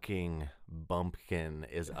 "This fucking bumpkin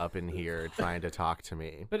is up in here trying to talk to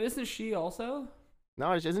me." But isn't she also?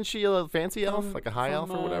 No, isn't she a fancy elf, like a high elf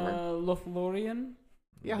or whatever? Lothlorien?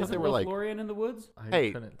 Yeah, I thought Isn't they were like. Lothlorien in the woods? I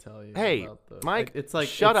Hey, couldn't tell you. hey, about the, Mike, it's like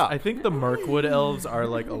shut up. I think the Mirkwood elves are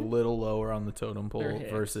like a little lower on the totem pole They're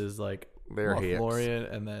Hicks. versus like They're Hicks.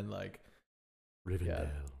 Lothlorien and then like Rivendell.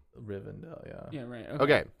 Rivendell. Yeah. Yeah, right.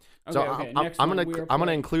 Okay. So okay. I'm Next gonna one, we are I'm gonna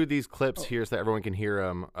playing- include these clips here so that everyone can hear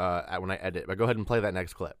them when I edit. But go ahead and play that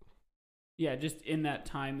next clip. Yeah, just in that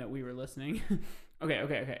time that we were listening.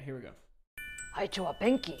 Okay. Here we go. Ai choa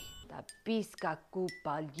benki. Ta piska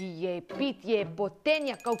kupa ye pitye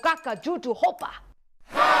potenya kaukaka juju hopa.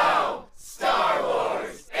 How Star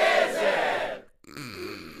Wars is it?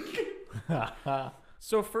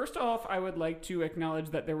 So first off, I would like to acknowledge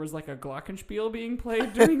that there was like a glockenspiel being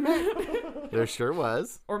played during that. There sure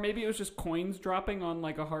was. Or maybe it was just coins dropping on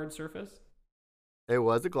like a hard surface. It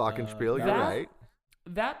was a glockenspiel. You're that- right.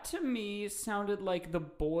 That to me sounded like the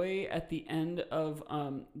boy at the end of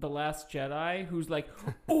The Last Jedi who's like,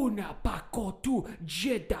 Una bako tu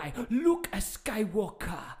Jedi, Luke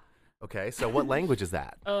Skywalker. Okay, so what language is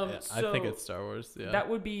that? Yeah, I think so it's Star Wars. Yeah. That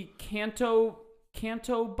would be Canto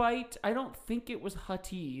Bite. I don't think it was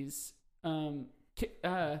Huttese.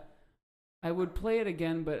 I would play it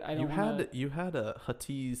again, but I don't wanna... you had a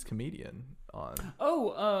Huttese comedian on.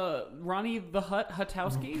 Oh, Ronnie the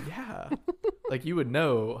Hutowski? Yeah. Like you would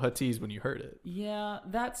know Huttese when you heard it. Yeah,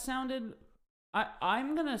 that sounded...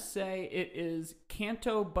 I'm going to say it is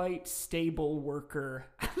Canto Bite Stable Worker.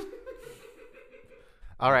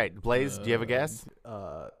 All right, Blaze, do you have a guess?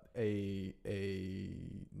 A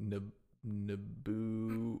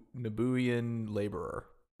Nabooian laborer.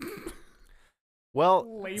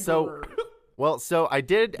 Well, so I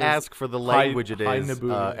did ask for the language it high is,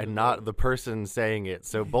 Nabooian. and not the person saying it.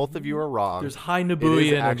 So both of you are wrong. There's high It is Nabooian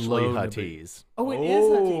and actually low Huttese. Oh, it is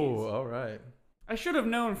Huttese. all right. I should have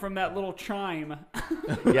known from that little chime.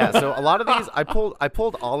 Yeah, so a lot of these I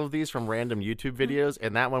pulled all of these from random YouTube videos,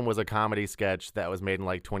 and that one was a comedy sketch that was made in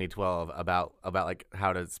like 2012 about like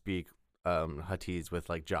how to speak Huttese with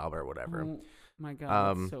like Java or whatever. Oh, my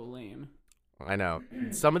God, that's so lame. I know.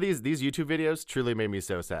 Some of these YouTube videos truly made me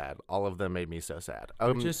so sad. All of them made me so sad.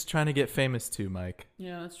 I'm just trying to get famous too, Mike.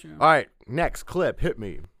 Yeah, that's true. All right, next clip. Hit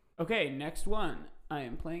me. Okay, next one. I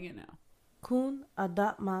am playing it now. Kun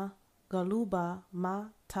adatma galuba ma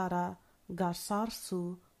tara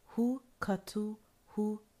garsarsu hu katu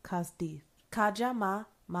hu kazdith. Kaja ma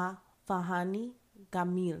fahani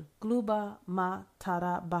gamil. Gluba ma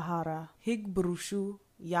tara bahara. Higbrushu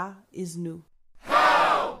ya iznu.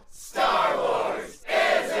 How Star Wars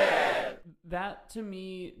is it? That to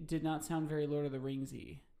me did not sound very Lord of the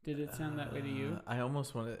Ringsy. Did it sound that way to you? I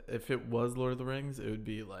almost want to. If it was Lord of the Rings, it would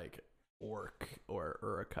be like orc or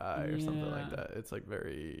Uruk-hai or something like Yeah. that. It's like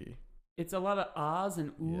very. It's a lot of ahs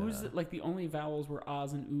and oohs. Yeah. Like the only vowels were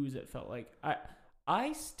ahs and oohs. It felt like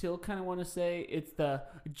I still kind of want to say it's the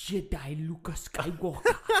Jedi Luke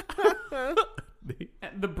Skywalker,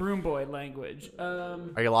 the Broom Boy language. Are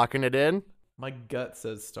you locking it in? My gut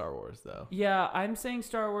says Star Wars though. Yeah, I'm saying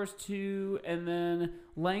Star Wars 2, and then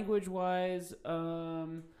language-wise,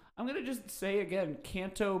 I'm gonna just say again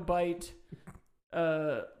Canto Bite,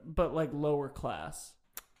 but like lower class.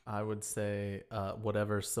 I would say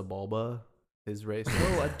whatever Sebulba his race.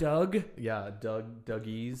 Oh, a Doug. Yeah,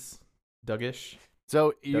 Dougish.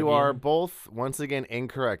 So you Dougie. are both once again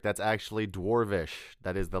incorrect. That's actually Dwarvish.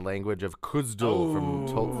 That is the language of Kuzdul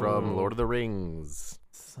from Lord of the Rings.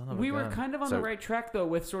 Son of a We were gun. kind of on So- the right track though,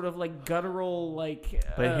 with sort of like guttural, like.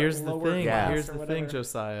 But here's the lower thing. class Here's or the thing, whatever.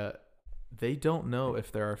 Josiah. They don't know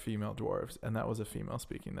if there are female dwarves, and that was a female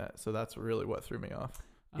speaking that. So that's really what threw me off.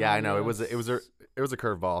 Yeah, I know. It was a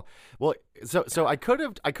curveball. Well, so I could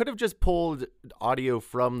have just pulled audio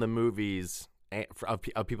from the movies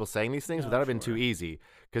of people saying these things, but that would have been too easy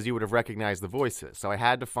because you would have recognized the voices. So I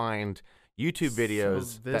had to find YouTube videos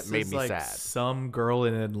So that this made is me like sad. Some girl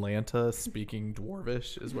in Atlanta speaking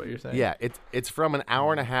dwarvish is what you're saying. Yeah, it's from an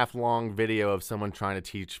hour and a half long video of someone trying to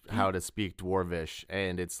teach how to speak Dwarvish,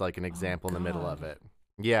 and it's like an example in the middle of God. it.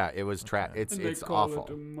 Yeah, it was And they it's call awful.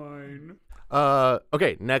 it a mine.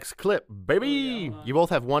 Okay, next clip, baby. You both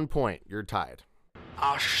have 1 point. You're tied.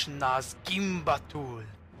 Ashnaz Gimbatul,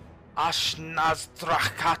 Ashnaz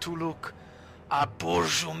Drakatuluk,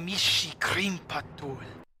 Aborjumishi Krimpatul.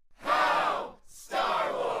 How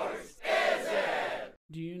Star Wars is it?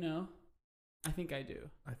 Do you know? I think I do.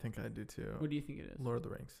 I think I do too. What do you think it is? Lord of the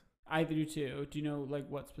Rings. I do too. Do you know like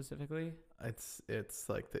what specifically? It's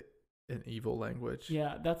like an evil language.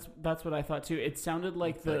 Yeah, that's what I thought too. It sounded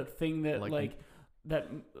like It's the like- thing that like- that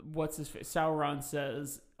what's his face Sauron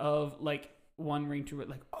says of like One Ring to it,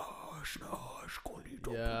 like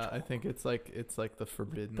Yeah, I think it's like the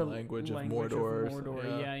forbidden the language of Mordor. or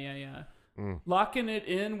something. Yeah. Mm. Locking it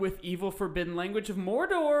in with evil forbidden language of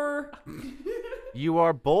Mordor. You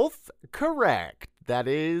are both correct. That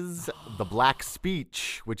is the Black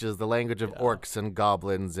Speech, which is the language of orcs and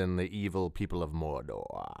goblins and the evil people of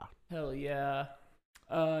Mordor. Hell yeah.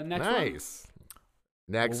 Next Nice.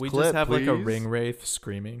 Next Will we clip, just have like a please. ring wraith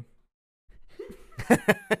screaming? one.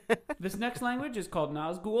 This next language is called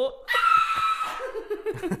Nazgul.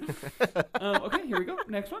 Okay, here we go.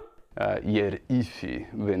 Next one. Yer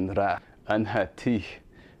ifi venra anhatich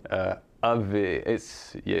ave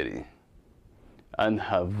es yeri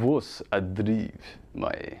anhavos adriv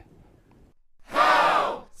mae.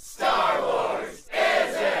 How Star Wars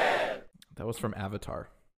is it? That was from Avatar.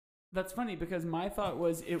 That's funny because my thought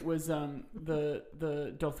was it was the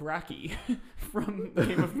Dothraki from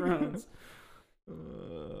Game of Thrones.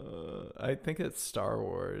 I think it's Star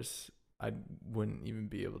Wars. I wouldn't even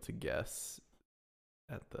be able to guess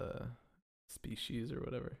at the species or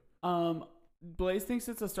whatever. Blaze thinks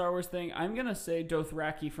it's a Star Wars thing. I'm gonna say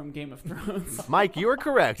Dothraki from Game of Thrones. Mike, you are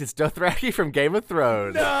correct. It's Dothraki from Game of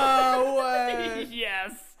Thrones. No way!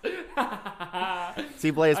 Yes.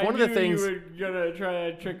 See, Blaze, one of the things you were gonna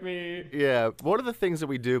try to trick me. Yeah, one of the things that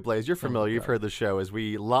we do, Blaze, you're familiar, you've heard the show, is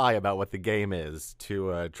we lie about what the game is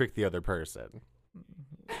to trick the other person.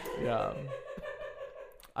 Yeah.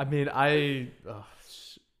 I mean, I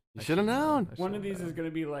You should have known. One of these is gonna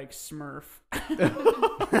be like Smurf.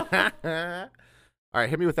 All right,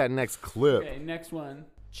 hit me with that next clip. Okay, next one.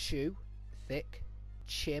 Chew, thick,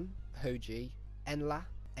 chim, hoji, enla,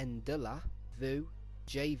 endula, vu,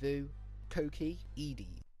 javu, koki,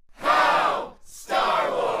 edie. How Star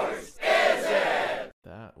Wars is it?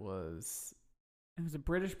 That was It was a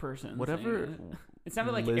British person. whatever. saying it. It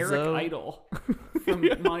sounded like Lizzo? Eric Idle from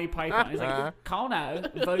Monty Python. He's like,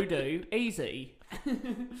 Kono, voodoo, easy.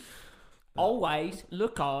 Always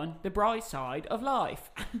look on the bright side of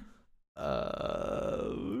life. I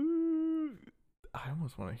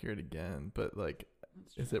almost want to hear it again, but like,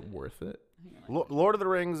 is it worth it? Lord of the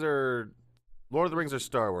Rings or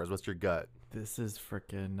Star Wars? What's your gut? This is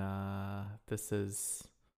freaking. This is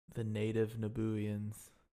the native Nabooians,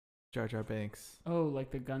 Jar Jar Banks. Oh,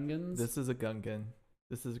 like the Gungans? This is a Gungan.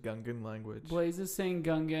 This is Gungan language. Blaze is saying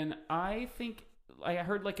Gungan. I think I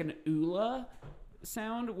heard like an Ula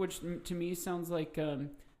sound, which to me sounds like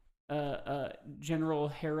General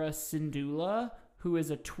Hera Syndulla, who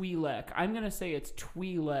is a Twi'lek. I'm going to say it's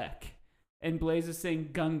Twi'lek. And Blaze is saying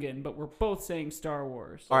Gungan, but we're both saying Star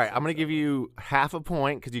Wars. All right, I'm going to give you half a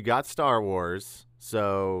point because you got Star Wars.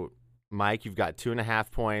 So, Mike, you've got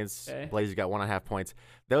 2.5 points. Okay. Blaze, you got 1.5 points.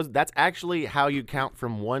 That's actually how you count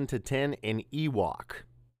from 1 to 10 in Ewok.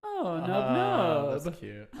 Oh, nub. That's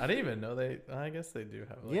cute. I didn't even know they. I guess they do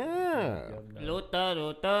have. Like, Yeah. Lota,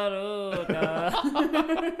 lota,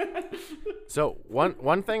 lota. So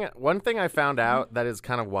one thing I found out that is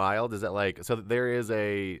kind of wild is that there is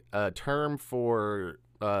a term for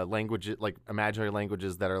languages, like imaginary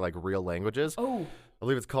languages that are like real languages. Oh, I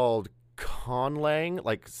believe it's called conlang,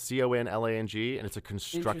 like Conlang, and it's a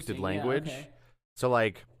constructed interesting. language. Yeah, okay. So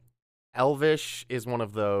like Elvish is one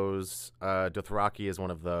of those, Dothraki is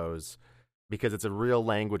one of those, because it's a real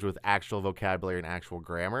language with actual vocabulary and actual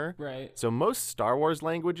grammar. Right. So most Star Wars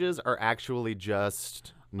languages are actually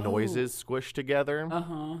just noises squished together.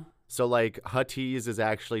 Uh-huh. So like Huttese is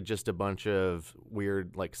actually just a bunch of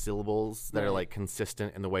weird like syllables that are like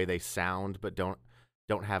consistent in the way they sound but don't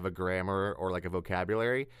have a grammar or like a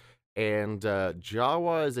vocabulary. And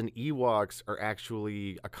Jawas and Ewoks are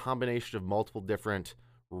actually a combination of multiple different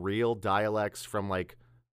real dialects from like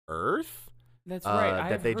Earth. That's right. I've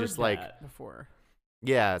that they heard just that like before.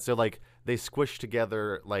 Yeah, so like they squish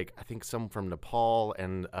together like I think some from Nepal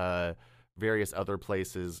and various other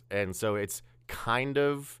places, and so it's kind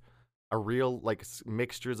of a real like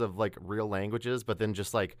mixtures of like real languages, but then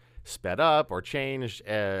just like sped up or changed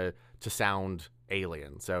to sound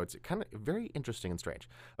alien. So it's kind of very interesting and strange.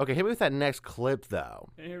 Okay, hit me with that next clip though.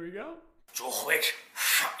 Here we go.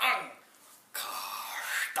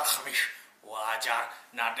 Dachmish Waja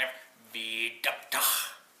Nadep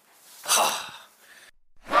Vidaptach.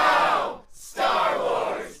 How Star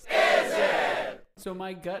Wars is it? So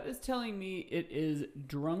my gut is telling me it is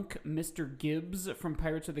drunk Mr. Gibbs from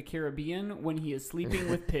Pirates of the Caribbean when he is sleeping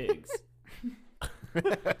with pigs.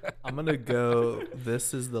 I'm gonna go.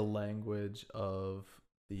 This is the language of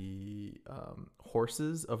the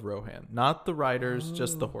horses of Rohan, not the riders,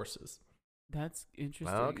 just the horses. That's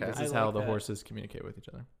interesting. Okay. This is how the horses communicate with each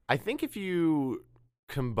other. I think if you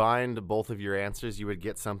combined both of your answers, you would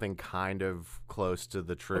get something kind of close to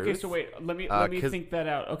the truth. Okay, so wait, let me think that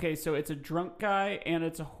out. Okay, so it's a drunk guy and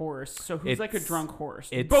it's a horse. So who's like a drunk horse?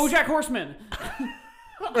 BoJack Horseman.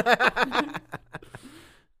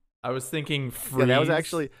 I was thinking Freeze. Yeah, that was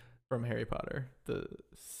actually from Harry Potter, the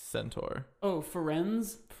centaur. Oh,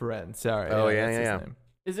 Ferenz? Ferenz, sorry. Oh, yeah, yeah. His name.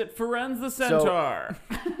 Is it Ferenz the Centaur?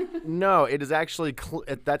 No, it is actually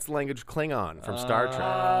that's the language Klingon from Star Trek.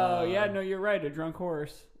 Oh, yeah, no, you're right. A drunk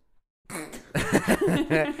horse.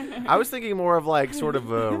 I was thinking more of like sort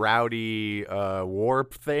of a rowdy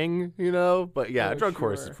warp thing, you know? But yeah, a drunk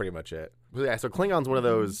horse is pretty much it. But yeah, so Klingon's one of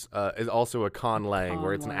those, is also a conlang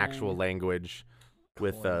where it's an actual language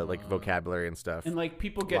with like vocabulary and stuff. And like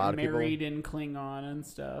people get married in Klingon and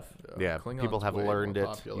stuff. Yeah, Klingon's people have way learned more it.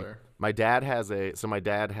 popular. My dad has my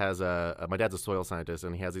dad's a soil scientist,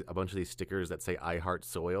 and he has a bunch of these stickers that say "I heart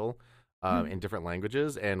soil" in different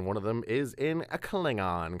languages, and one of them is in a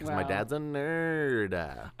Klingon because my dad's a nerd.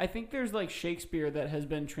 I think there's like Shakespeare that has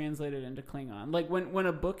been translated into Klingon. Like when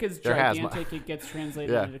a book is gigantic, it gets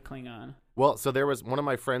translated into Klingon. Well, so there was one of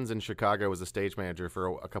my friends in Chicago was a stage manager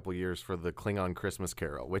for a couple years for the Klingon Christmas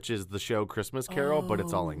Carol, which is the show Christmas Carol, but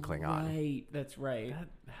it's all in Klingon. Right, that's right.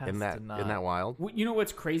 Isn't that wild? You know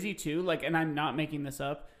what's crazy too? Like, and I'm not making this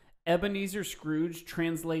up. Ebenezer Scrooge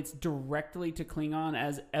translates directly to Klingon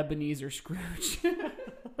as Ebenezer Scrooge.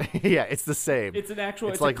 Yeah, it's the same. It's an actual.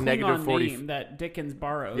 It's like a Klingon negative 40 name that Dickens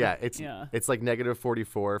borrowed. Yeah, it's like negative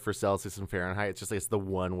 44 for Celsius and Fahrenheit. It's just like it's the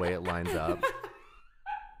one way it lines up.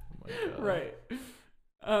 Right.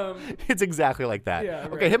 It's exactly like that. Yeah,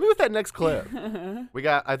 okay, hit me with that next clip. I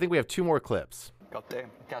think we have 2 more clips. How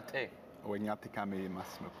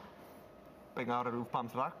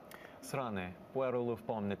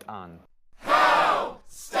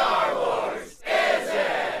Star Wars is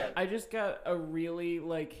it? I just got a really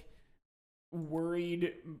like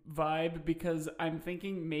worried vibe because I'm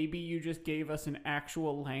thinking maybe you just gave us an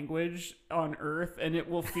actual language on Earth and it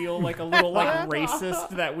will feel like a little like racist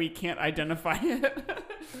that we can't identify it.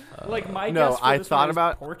 Like my guess for this one is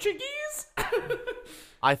Portuguese.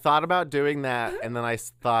 I thought about doing that, and then I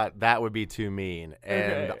thought that would be too mean,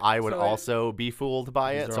 and I would also be fooled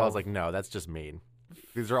by it. So I was like, no, that's just mean.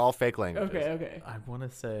 These are all fake languages. Okay. I want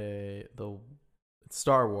to say the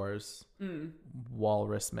Star Wars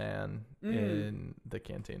Walrus Man in the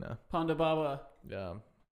cantina. Ponda Baba. Yeah.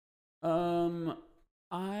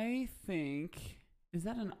 I think is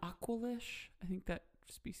that an aqualish? I think that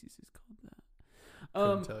species is called that.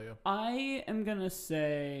 Couldn't tell you. I am gonna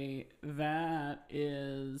say that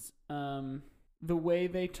is the way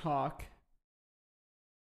they talk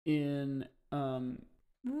in the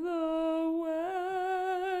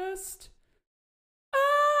West. A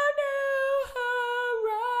new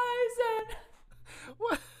horizon.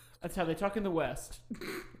 What? That's how they talk in the West.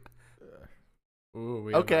 Ooh,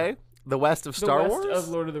 okay. The West of Star Wars? The West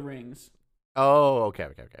of Lord of the Rings. Oh, okay.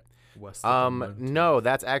 West no,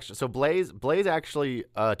 that's actually so Blaze actually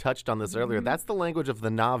touched on this earlier. That's the language of the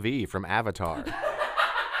Na'vi from Avatar.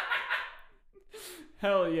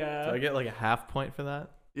 Hell yeah. Do I get like a half point for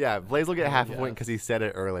that? Yeah, Blaze will get half a point because he said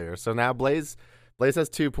it earlier. So now Blaze has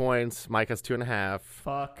 2 points. Mike has 2.5.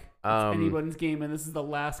 Fuck. It's anyone's game, and this is the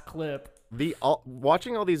last clip.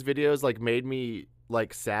 Watching all these videos like made me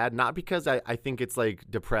like sad, not because I think it's like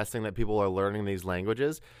depressing that people are learning these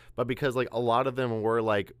languages, but because like a lot of them were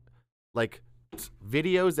like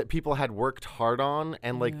videos that people had worked hard on,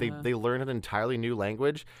 and like they learned an entirely new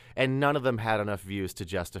language, and none of them had enough views to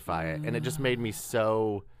justify it, and it just made me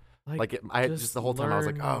so I just the whole time I was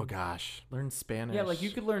like, oh gosh, learn Spanish. Yeah, like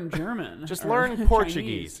you could learn German. Just learn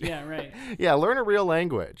Portuguese. Yeah, right. Yeah, learn a real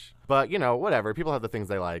language. But you know, whatever. People have the things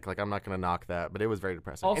they like. Like I'm not gonna knock that, but it was very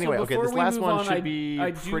depressing. Also, anyway, okay, this last one should be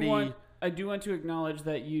pretty. I do want to acknowledge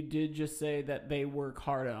that you did just say that they work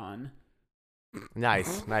hard on.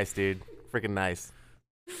 Nice, dude. Freaking nice.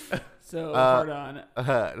 So hard on.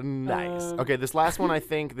 Nice. Okay, this last one, I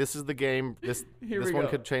think this is the game. This one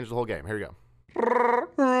could change the whole game. Here we go.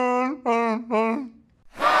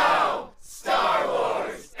 How Star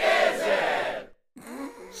Wars is it?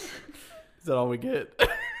 Is that all we get?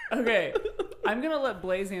 Okay, I'm gonna let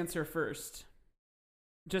Blaze answer first.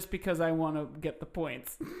 just because I want to get the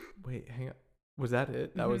points. Wait, hang on. Was that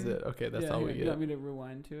it? That was it. Okay, that's all we get. You want me to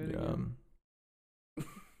rewind to it again?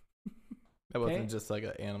 That wasn't just like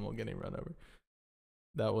an animal getting run over.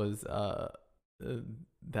 That was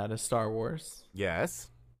that is Star Wars. Yes.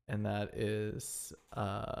 And that is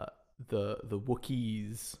the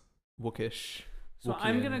Wookiees, Wookish. So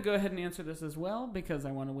I'm going to go ahead and answer this as well because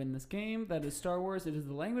I want to win this game. That is Star Wars. It is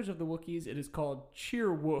the language of the Wookiees. It is called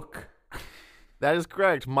Cheerwook. That is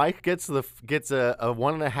correct. Mike gets a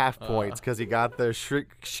 1.5 points because he got the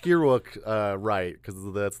Shkirwook right because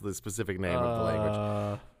that's the specific name of the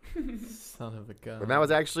language. Son of a gun. And that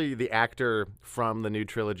was actually the actor from the new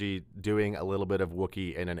trilogy doing a little bit of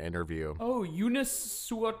Wookiee in an interview. Oh, Eunice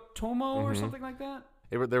Suotomo or something like that?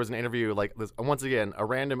 There was an interview like this, once again, a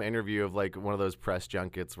random interview of like one of those press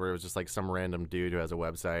junkets where it was just like some random dude who has a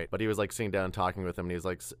website, but he was like sitting down and talking with him, and he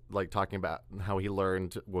was like talking about how he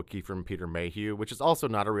learned Wookiee from Peter Mayhew, which is also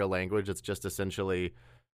not a real language. It's just essentially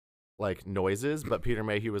like noises. But Peter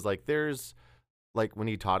Mayhew was like, there's like when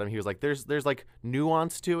he taught him, he was like, there's like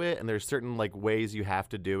nuance to it, and there's certain like ways you have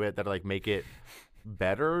to do it that like make it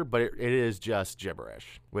better, but it is just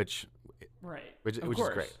gibberish, which is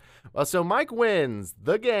great. Well, so Mike wins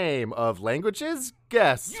the game of languages.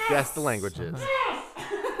 Guess the languages. Yes!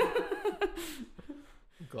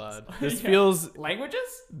 Glad this feels languages.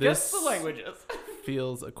 Guess the languages.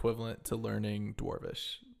 Feels equivalent to learning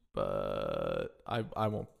Dwarvish, but I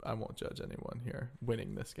won't judge anyone here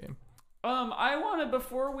winning this game. I want to,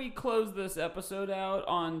 before we close this episode out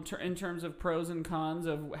in terms of pros and cons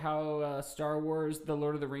of how Star Wars, the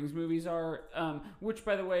Lord of the Rings movies are, which,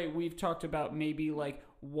 by the way, we've talked about maybe like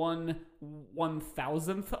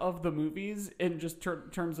 1/1000th of the movies in just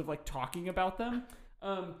terms of like talking about them.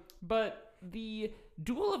 But the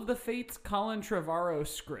Duel of the Fates Colin Trevorrow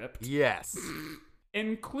script, yes,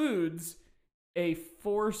 includes a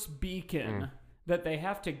Force beacon that they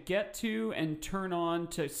have to get to and turn on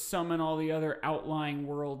to summon all the other outlying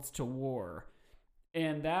worlds to war.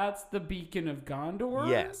 And that's the Beacon of Gondor?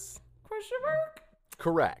 Yes. Question mark?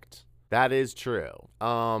 Correct. That is true.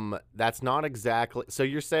 That's not exactly... So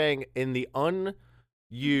you're saying in the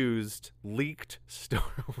unused, leaked Star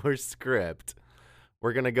Wars script,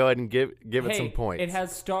 we're going to go ahead and give it some points. It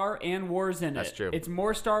has Star and Wars in it. That's true. It's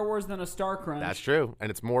more Star Wars than a Star Crunch. That's true. And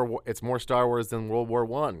it's more Star Wars than World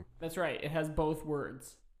War I. That's right. It has both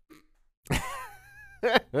words.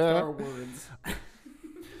 Star words.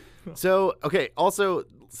 So, okay, also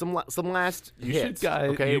some last hits.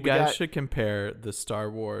 You guys should compare the Star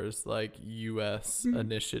Wars like U.S.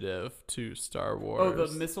 initiative to Star Wars. Oh, the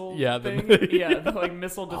missile thing? The like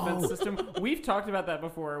missile defense system. We've talked about that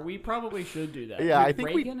before. We probably should do that. Yeah, I think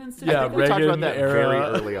Reagan we Reagan talked about that era. very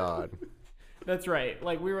early on. That's right.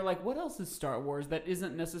 Like we were like, what else is Star Wars that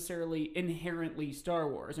isn't necessarily inherently Star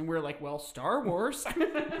Wars? And we were like, well, Star Wars.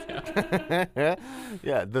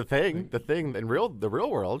 Yeah, the thing in the real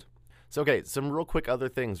world. So, okay, some real quick other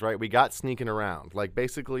things, right? We got sneaking around. Like,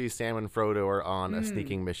 basically, Sam and Frodo are on a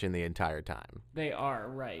sneaking mission the entire time. They are,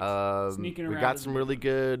 right. Sneaking around. We got some really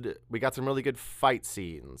good fight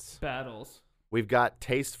scenes. Battles. We've got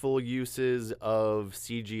tasteful uses of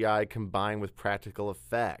CGI combined with practical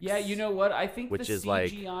effects. Yeah, you know what? I think which the is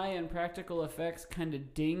CGI and practical effects kind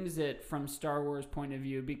of dings it from Star Wars' point of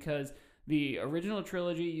view because the original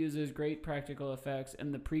trilogy uses great practical effects,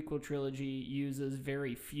 and the prequel trilogy uses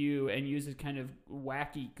very few and uses kind of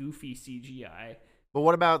wacky, goofy CGI. But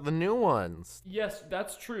what about the new ones? Yes,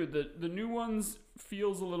 that's true. The new ones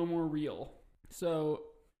feels a little more real. So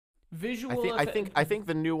visual. I think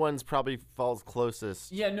the new ones probably falls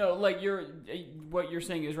closest. Yeah, no, like what you're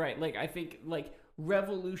saying is right. Like I think like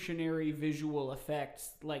revolutionary visual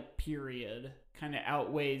effects, like period, kind of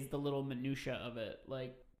outweighs the little minutia of it.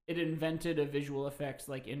 Like. It invented a visual effects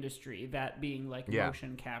like industry, that being like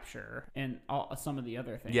motion capture and some of the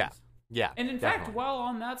other things. Yeah. And in definitely. fact, while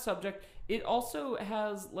on that subject, it also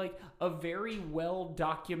has like a very well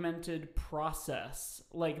documented process.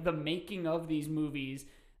 Like the making of these movies,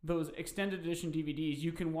 those extended edition DVDs,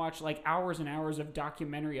 you can watch like hours and hours of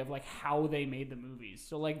documentary of like how they made the movies.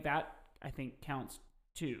 So like that I think counts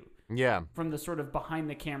too. Yeah. From the sort of behind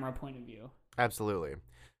the camera point of view. Absolutely.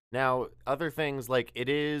 Now, other things, like, it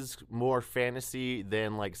is more fantasy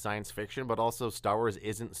than, like, science fiction, but also Star Wars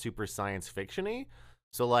isn't super science fiction-y.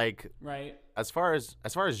 So, like, right. as far as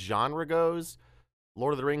genre goes,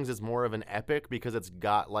 Lord of the Rings is more of an epic because it's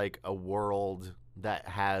got, like, a world that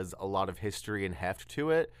has a lot of history and heft to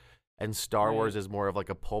it. And Star Wars is more of, like,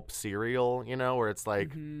 a pulp serial, you know, where it's,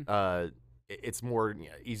 like, it's more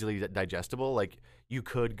easily digestible. Like, you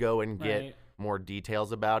could go and get more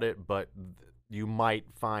details about it, but you might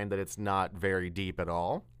find that it's not very deep at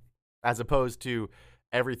all, as opposed to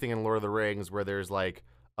everything in Lord of the Rings where there's like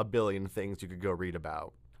a billion things you could go read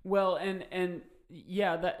about. Well, and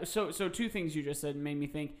yeah, that so two things you just said made me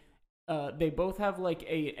think. They both have like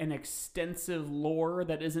an extensive lore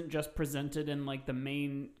that isn't just presented in like the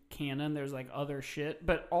main canon. There's like other shit,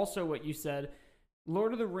 but also what you said,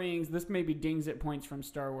 Lord of the Rings. This maybe dings at points from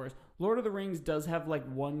Star Wars. Lord of the Rings does have like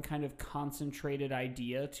one kind of concentrated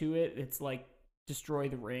idea to it. It's like destroy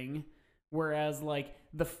the ring, whereas like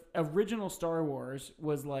the original Star Wars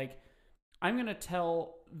was like, I'm going to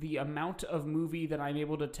tell the amount of movie that I'm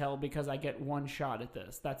able to tell because I get one shot at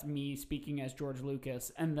this. That's me speaking as George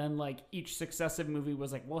Lucas. And then like each successive movie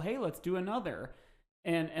was like, well, hey, let's do another.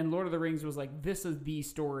 And Lord of the Rings was like, this is the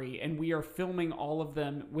story. And we are filming all of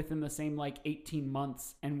them within the same like 18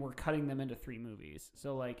 months. And we're cutting them into 3 movies.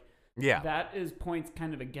 So like, yeah, that is points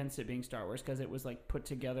kind of against it being Star Wars because it was like put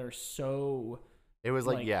together so... It was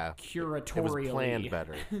like yeah, curatorially. It was planned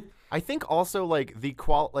better. I think also like we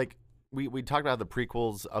talked about the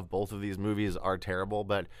prequels of both of these movies are terrible,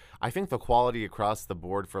 but I think the quality across the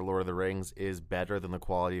board for Lord of the Rings is better than the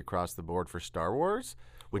quality across the board for Star Wars,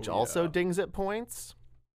 which also dings at points.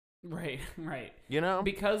 Right. You know?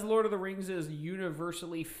 Because Lord of the Rings is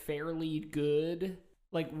universally fairly good.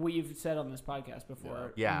 Like we've said on this podcast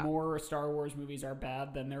before, more Star Wars movies are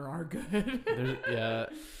bad than there are good.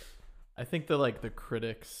 I think the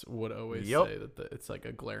critics would always say that it's like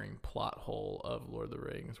a glaring plot hole of Lord of the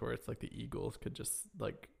Rings, where it's like the Eagles could just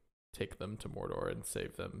like take them to Mordor and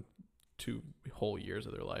save them 2 whole years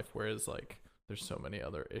of their life, whereas like there's so many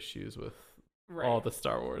other issues with all the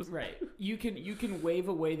Star Wars. Right. You can wave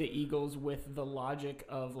away the Eagles with the logic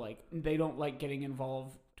of like they don't like getting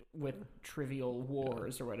involved with trivial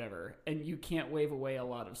wars or whatever, and you can't wave away a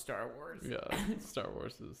lot of Star Wars. Yeah, Star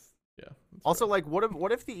Wars is. Yeah. Also, like, what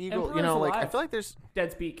if the eagle? Emperor's you know, like, alive. I feel like there's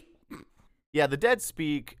dead speak. Yeah, the dead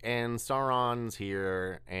speak, and Sauron's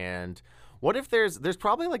here, and what if there's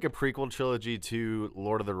probably like a prequel trilogy to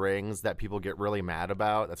Lord of the Rings that people get really mad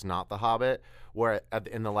about? That's not The Hobbit, where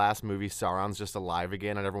in the last movie Sauron's just alive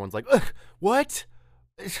again, and everyone's like, ugh, what?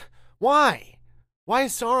 Why? Why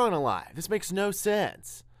is Sauron alive? This makes no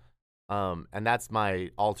sense. And that's my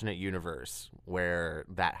alternate universe where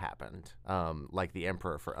that happened. Like the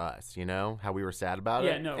Emperor for us, you know, how we were sad about it.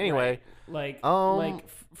 Yeah, no. Anyway, right.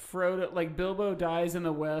 Frodo, like Bilbo dies in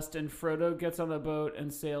the West, and Frodo gets on a boat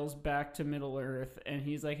and sails back to Middle Earth, and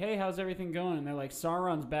he's like, "Hey, how's everything going?" And they're like,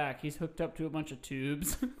 "Sauron's back. He's hooked up to a bunch of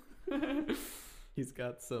tubes." He's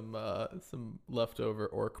got some leftover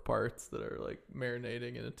orc parts that are like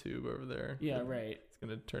marinating in a tube over there. Yeah, right. It's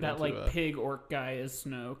gonna turn that into like pig orc guy is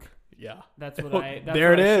Snoke. Yeah, that's what I. That's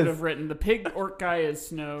there what it I is. should have written. The pig orc guy is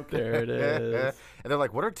Snoke. There it is. And they're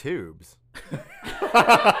like, "What are tubes?"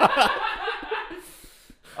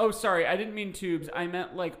 Oh, sorry, I didn't mean tubes. I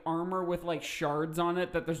meant like armor with like shards on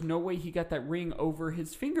it. That there's no way he got that ring over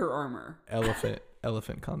his finger armor. Elephant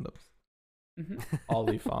condoms. Mm-hmm.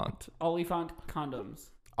 Oliphant condoms.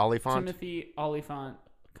 Oliphant. Timothy Oliphant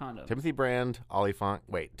condoms. Timothy Brand Oliphant.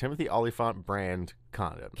 Wait, Timothy Oliphant brand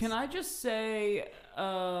condoms. Can I just say,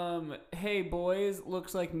 hey boys,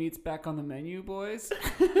 looks like meat's back on the menu, boys.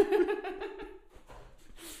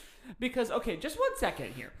 Because okay, just 1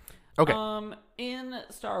 second here. Okay. In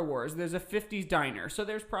Star Wars, there's a 50s diner, so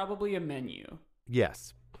there's probably a menu.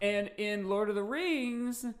 Yes. And in Lord of the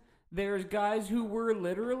Rings, there's guys who were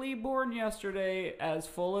literally born yesterday as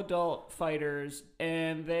full adult fighters,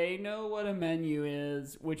 and they know what a menu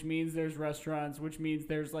is, which means there's restaurants, which means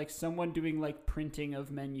there's like someone doing like printing of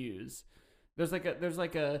menus. There's like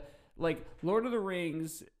Lord of the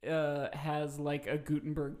Rings has like a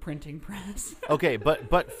Gutenberg printing press. Okay,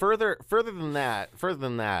 but further than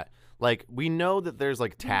that, like we know that there's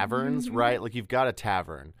like taverns, right? Like you've got a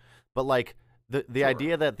tavern, but like the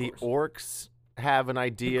idea that the orcs have an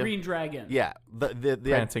idea. The Green Dragon. Yeah, the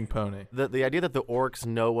prancing pony. The idea that the orcs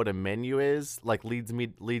know what a menu is like leads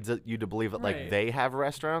you to believe that like they have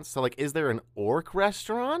restaurants. So like, is there an orc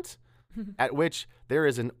restaurant at which there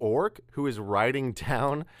is an orc who is writing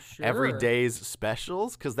down every day's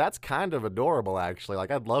specials? Because that's kind of adorable, actually. Like,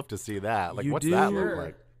 I'd love to see that. Like, what's that look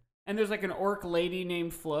like? And there's like an orc lady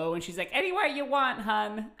named Flo, and she's like, anywhere you want,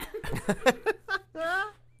 hun.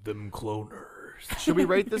 Them cloners. Should we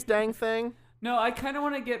rate this dang thing? No, I kind of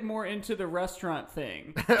want to get more into the restaurant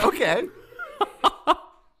thing. Okay.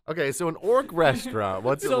 Okay, so an orc restaurant.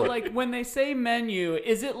 What's so it like when they say menu,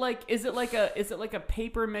 is it like a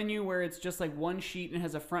paper menu where it's just like one sheet and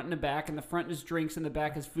has a front and a back, and the front is drinks and the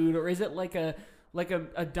back is food, or is it like a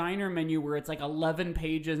a diner menu where it's like 11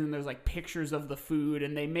 pages and there's like pictures of the food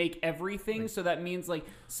and they make everything. So that means like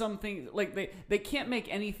something like they can't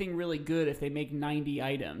make anything really good if they make 90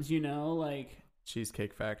 items, like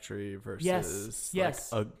Cheesecake Factory versus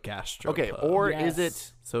yes. like a gastro. Okay, or is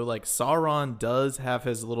it so like Sauron does have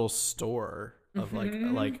his little store of like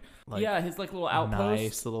his like little outpost,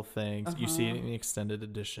 nice little things. You see it in the extended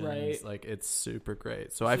editions, right? Like it's super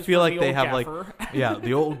great. So This I is feel from like the they old have gaffer. like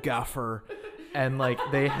the old gaffer, and like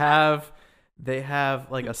they have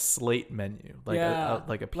like a slate menu, like a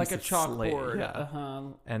piece like a of slate,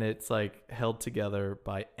 chalkboard, and it's like held together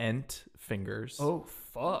by ent fingers. Oh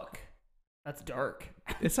fuck, that's dark.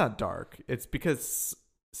 It's not dark. It's because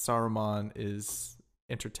Saruman is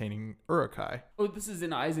entertaining Uruk-hai. Oh, this is in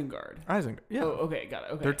Isengard. Yeah. Oh, okay, got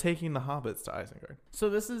it. Okay. They're taking the hobbits to Isengard. So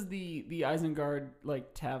this is the Isengard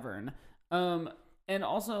like tavern. And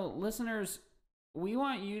also listeners, we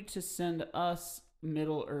want you to send us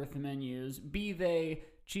Middle Earth menus, be they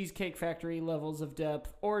Cheesecake Factory levels of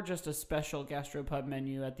depth or just a special gastropub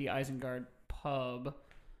menu at the Isengard pub.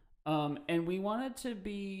 And we want it to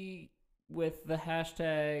be with the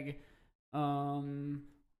hashtag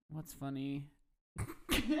what's funny?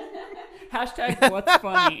 Hashtag what's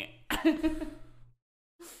funny?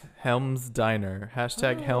 Helm's Diner.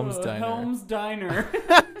 Hashtag Helm's Diner. Helm's Diner.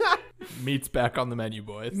 Meat's back on the menu,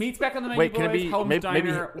 boys. Meat's back on the menu, Wait, boys. can it be Helm's maybe,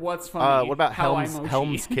 Diner. What's funny? what about How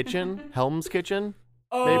Helm's Kitchen? Helm's Kitchen?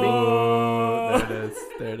 Oh, Oh,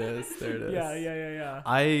 there it is. Yeah.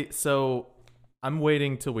 I'm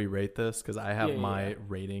waiting till we rate this because I have Yeah. my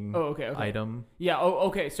rating Okay. item. Yeah. Oh,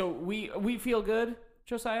 okay. So we feel good,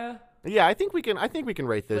 Josiah. Yeah, I think we can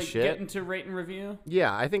rate this Like shit. get into rate and review.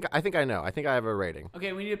 Yeah, I think I know. I think I have a rating.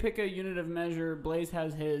 Okay, we need to pick a unit of measure. Blaze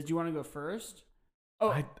has his. Do you want to go first?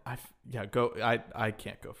 Oh, Go. I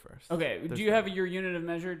can't go first. okay. Do you have your unit of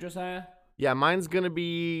measure, Josiah? Yeah, mine's gonna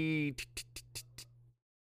be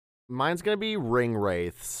ring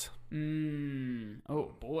wraiths.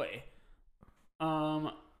 Oh boy.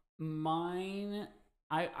 Mine.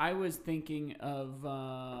 I was thinking of.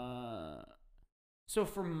 So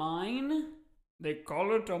for mine, they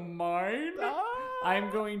call it a mine. I'm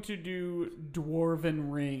going to do dwarven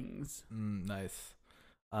rings. Nice.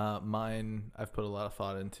 Mine, I've put a lot of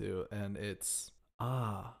thought into, and it's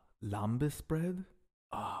lambus bread.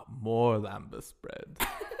 More lambus bread.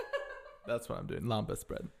 That's what I'm doing. Lambus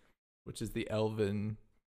bread, which is the elven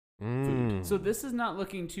food. So this is not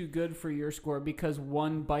looking too good for your score because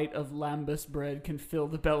one bite of lambus bread can fill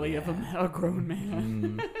the belly of a grown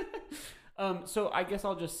man. So I guess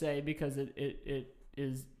I'll just say, because it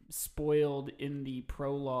is spoiled in the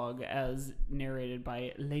prologue as narrated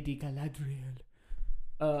by Lady Galadriel,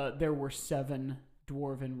 there were 7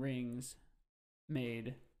 dwarven rings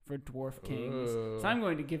made for dwarf kings. So I'm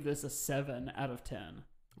going to give this a 7 out of 10.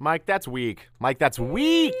 Mike, that's weak.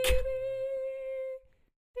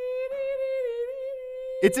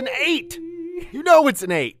 It's an 8. You know it's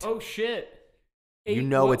an 8. Oh shit. You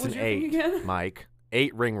know what it's was an your thing 8, again? Mike.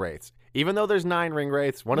 8 ring wraiths. Even though there's 9 ring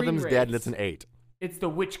wraiths, one of Ring them's dead and wraiths. it's an 8. It's the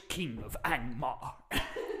Witch King of Angmar.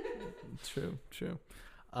 True.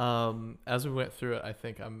 As we went through it, I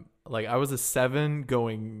think I was a 7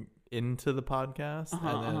 going into the podcast,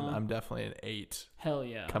 and then I'm definitely an 8. Hell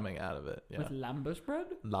yeah. Coming out of it. Yeah. With lambus bread?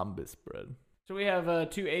 Lambus bread. So we have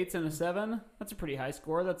 2 8s and a 7. That's a pretty high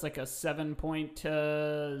score. That's like a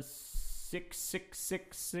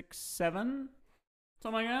 7.6667.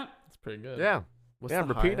 Something like that. That's pretty good. Yeah. What's Yeah,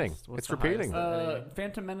 the repeating. highest? What's It's the repeating. highest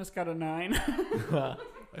Phantom Menace got a 9.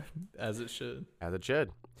 As it should. As it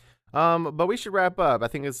should. But we should wrap up. I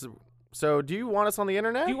think it's... So, do you want us on the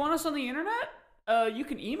internet? Do you want us on the internet? You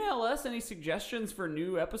can email us any suggestions for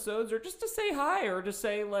new episodes, or just to say hi, or to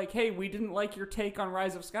say like, hey, we didn't like your take on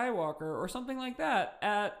Rise of Skywalker, or something like that,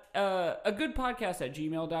 at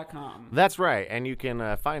agoodpodcast@gmail.com. That's right. And you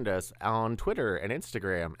can find us on Twitter and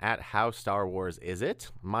Instagram at How Star Wars Is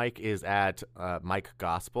It. Mike is at Mike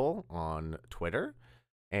Gospel on Twitter.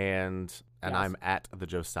 And Yes. I'm at the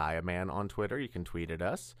Josiah Man on Twitter. You can tweet at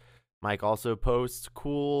us. Mike also posts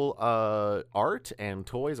cool art and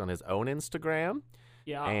toys on his own Instagram.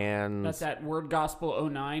 Yeah, and that's at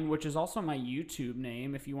WordGospel09, which is also my YouTube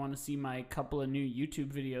name. If you want to see my couple of new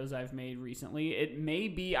YouTube videos I've made recently, it may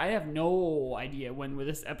be, I have no idea when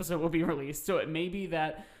this episode will be released. So it may be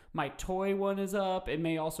that my toy one is up. It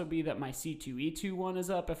may also be that my C2E2 one is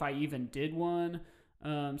up, if I even did one.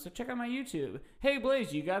 So check out my YouTube. Hey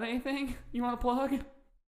Blaze, you got anything you want to plug?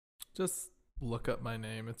 Just look up my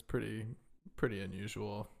name. It's pretty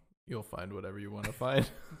unusual. You'll find whatever you want to find.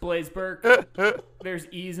 Blaze Burke. There's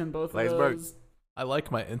E's in both Blaze of Burke. those. I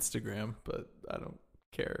like my Instagram, but I don't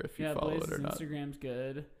care if you follow Blaze's it or not. Instagram's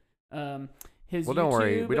good. His Well, don't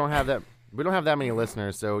worry. YouTube- We don't have that. We don't have that many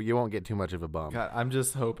listeners, so you won't get too much of a bump. God, I'm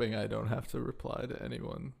just hoping I don't have to reply to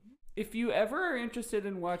anyone. If you ever are interested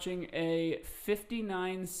in watching a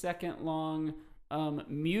 59-second long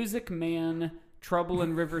Music Man Trouble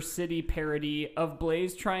in River City parody of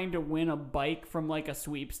Blaze trying to win a bike from like a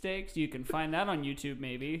sweepstakes, you can find that on YouTube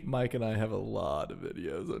maybe. Mike and I have a lot of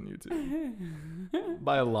videos on YouTube.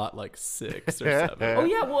 By a lot, like 6 or 7. Oh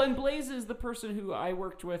yeah, well, and Blaze is the person who I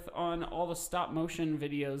worked with on all the stop motion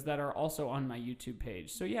videos that are also on my YouTube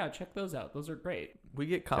page. So yeah, check those out. Those are great. We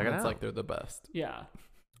get comments like they're the best. Yeah.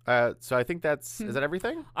 So I think is that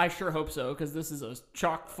everything? I sure hope so, because this is a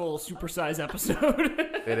chock full supersize episode.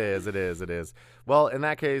 It is. Well, in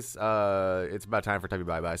that case, it's about time for Tubby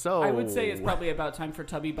Bye Bye. So I would say it's probably about time for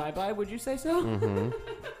Tubby Bye Bye. Would you say so? Mm-hmm.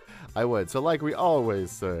 I would. So like we always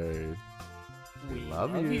say, we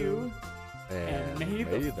love you. And may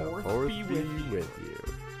the fourth be with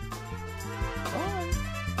you. Bye.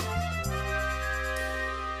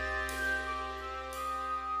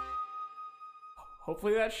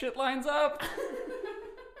 Hopefully that shit lines up.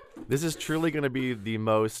 This is truly going to be the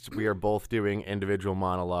most we are both doing individual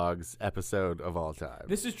monologues episode of all time.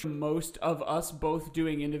 This is most of us both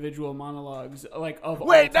doing individual monologues, like of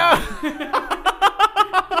Wait, all time.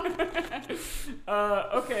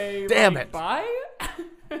 Okay. Damn like, it. Bye.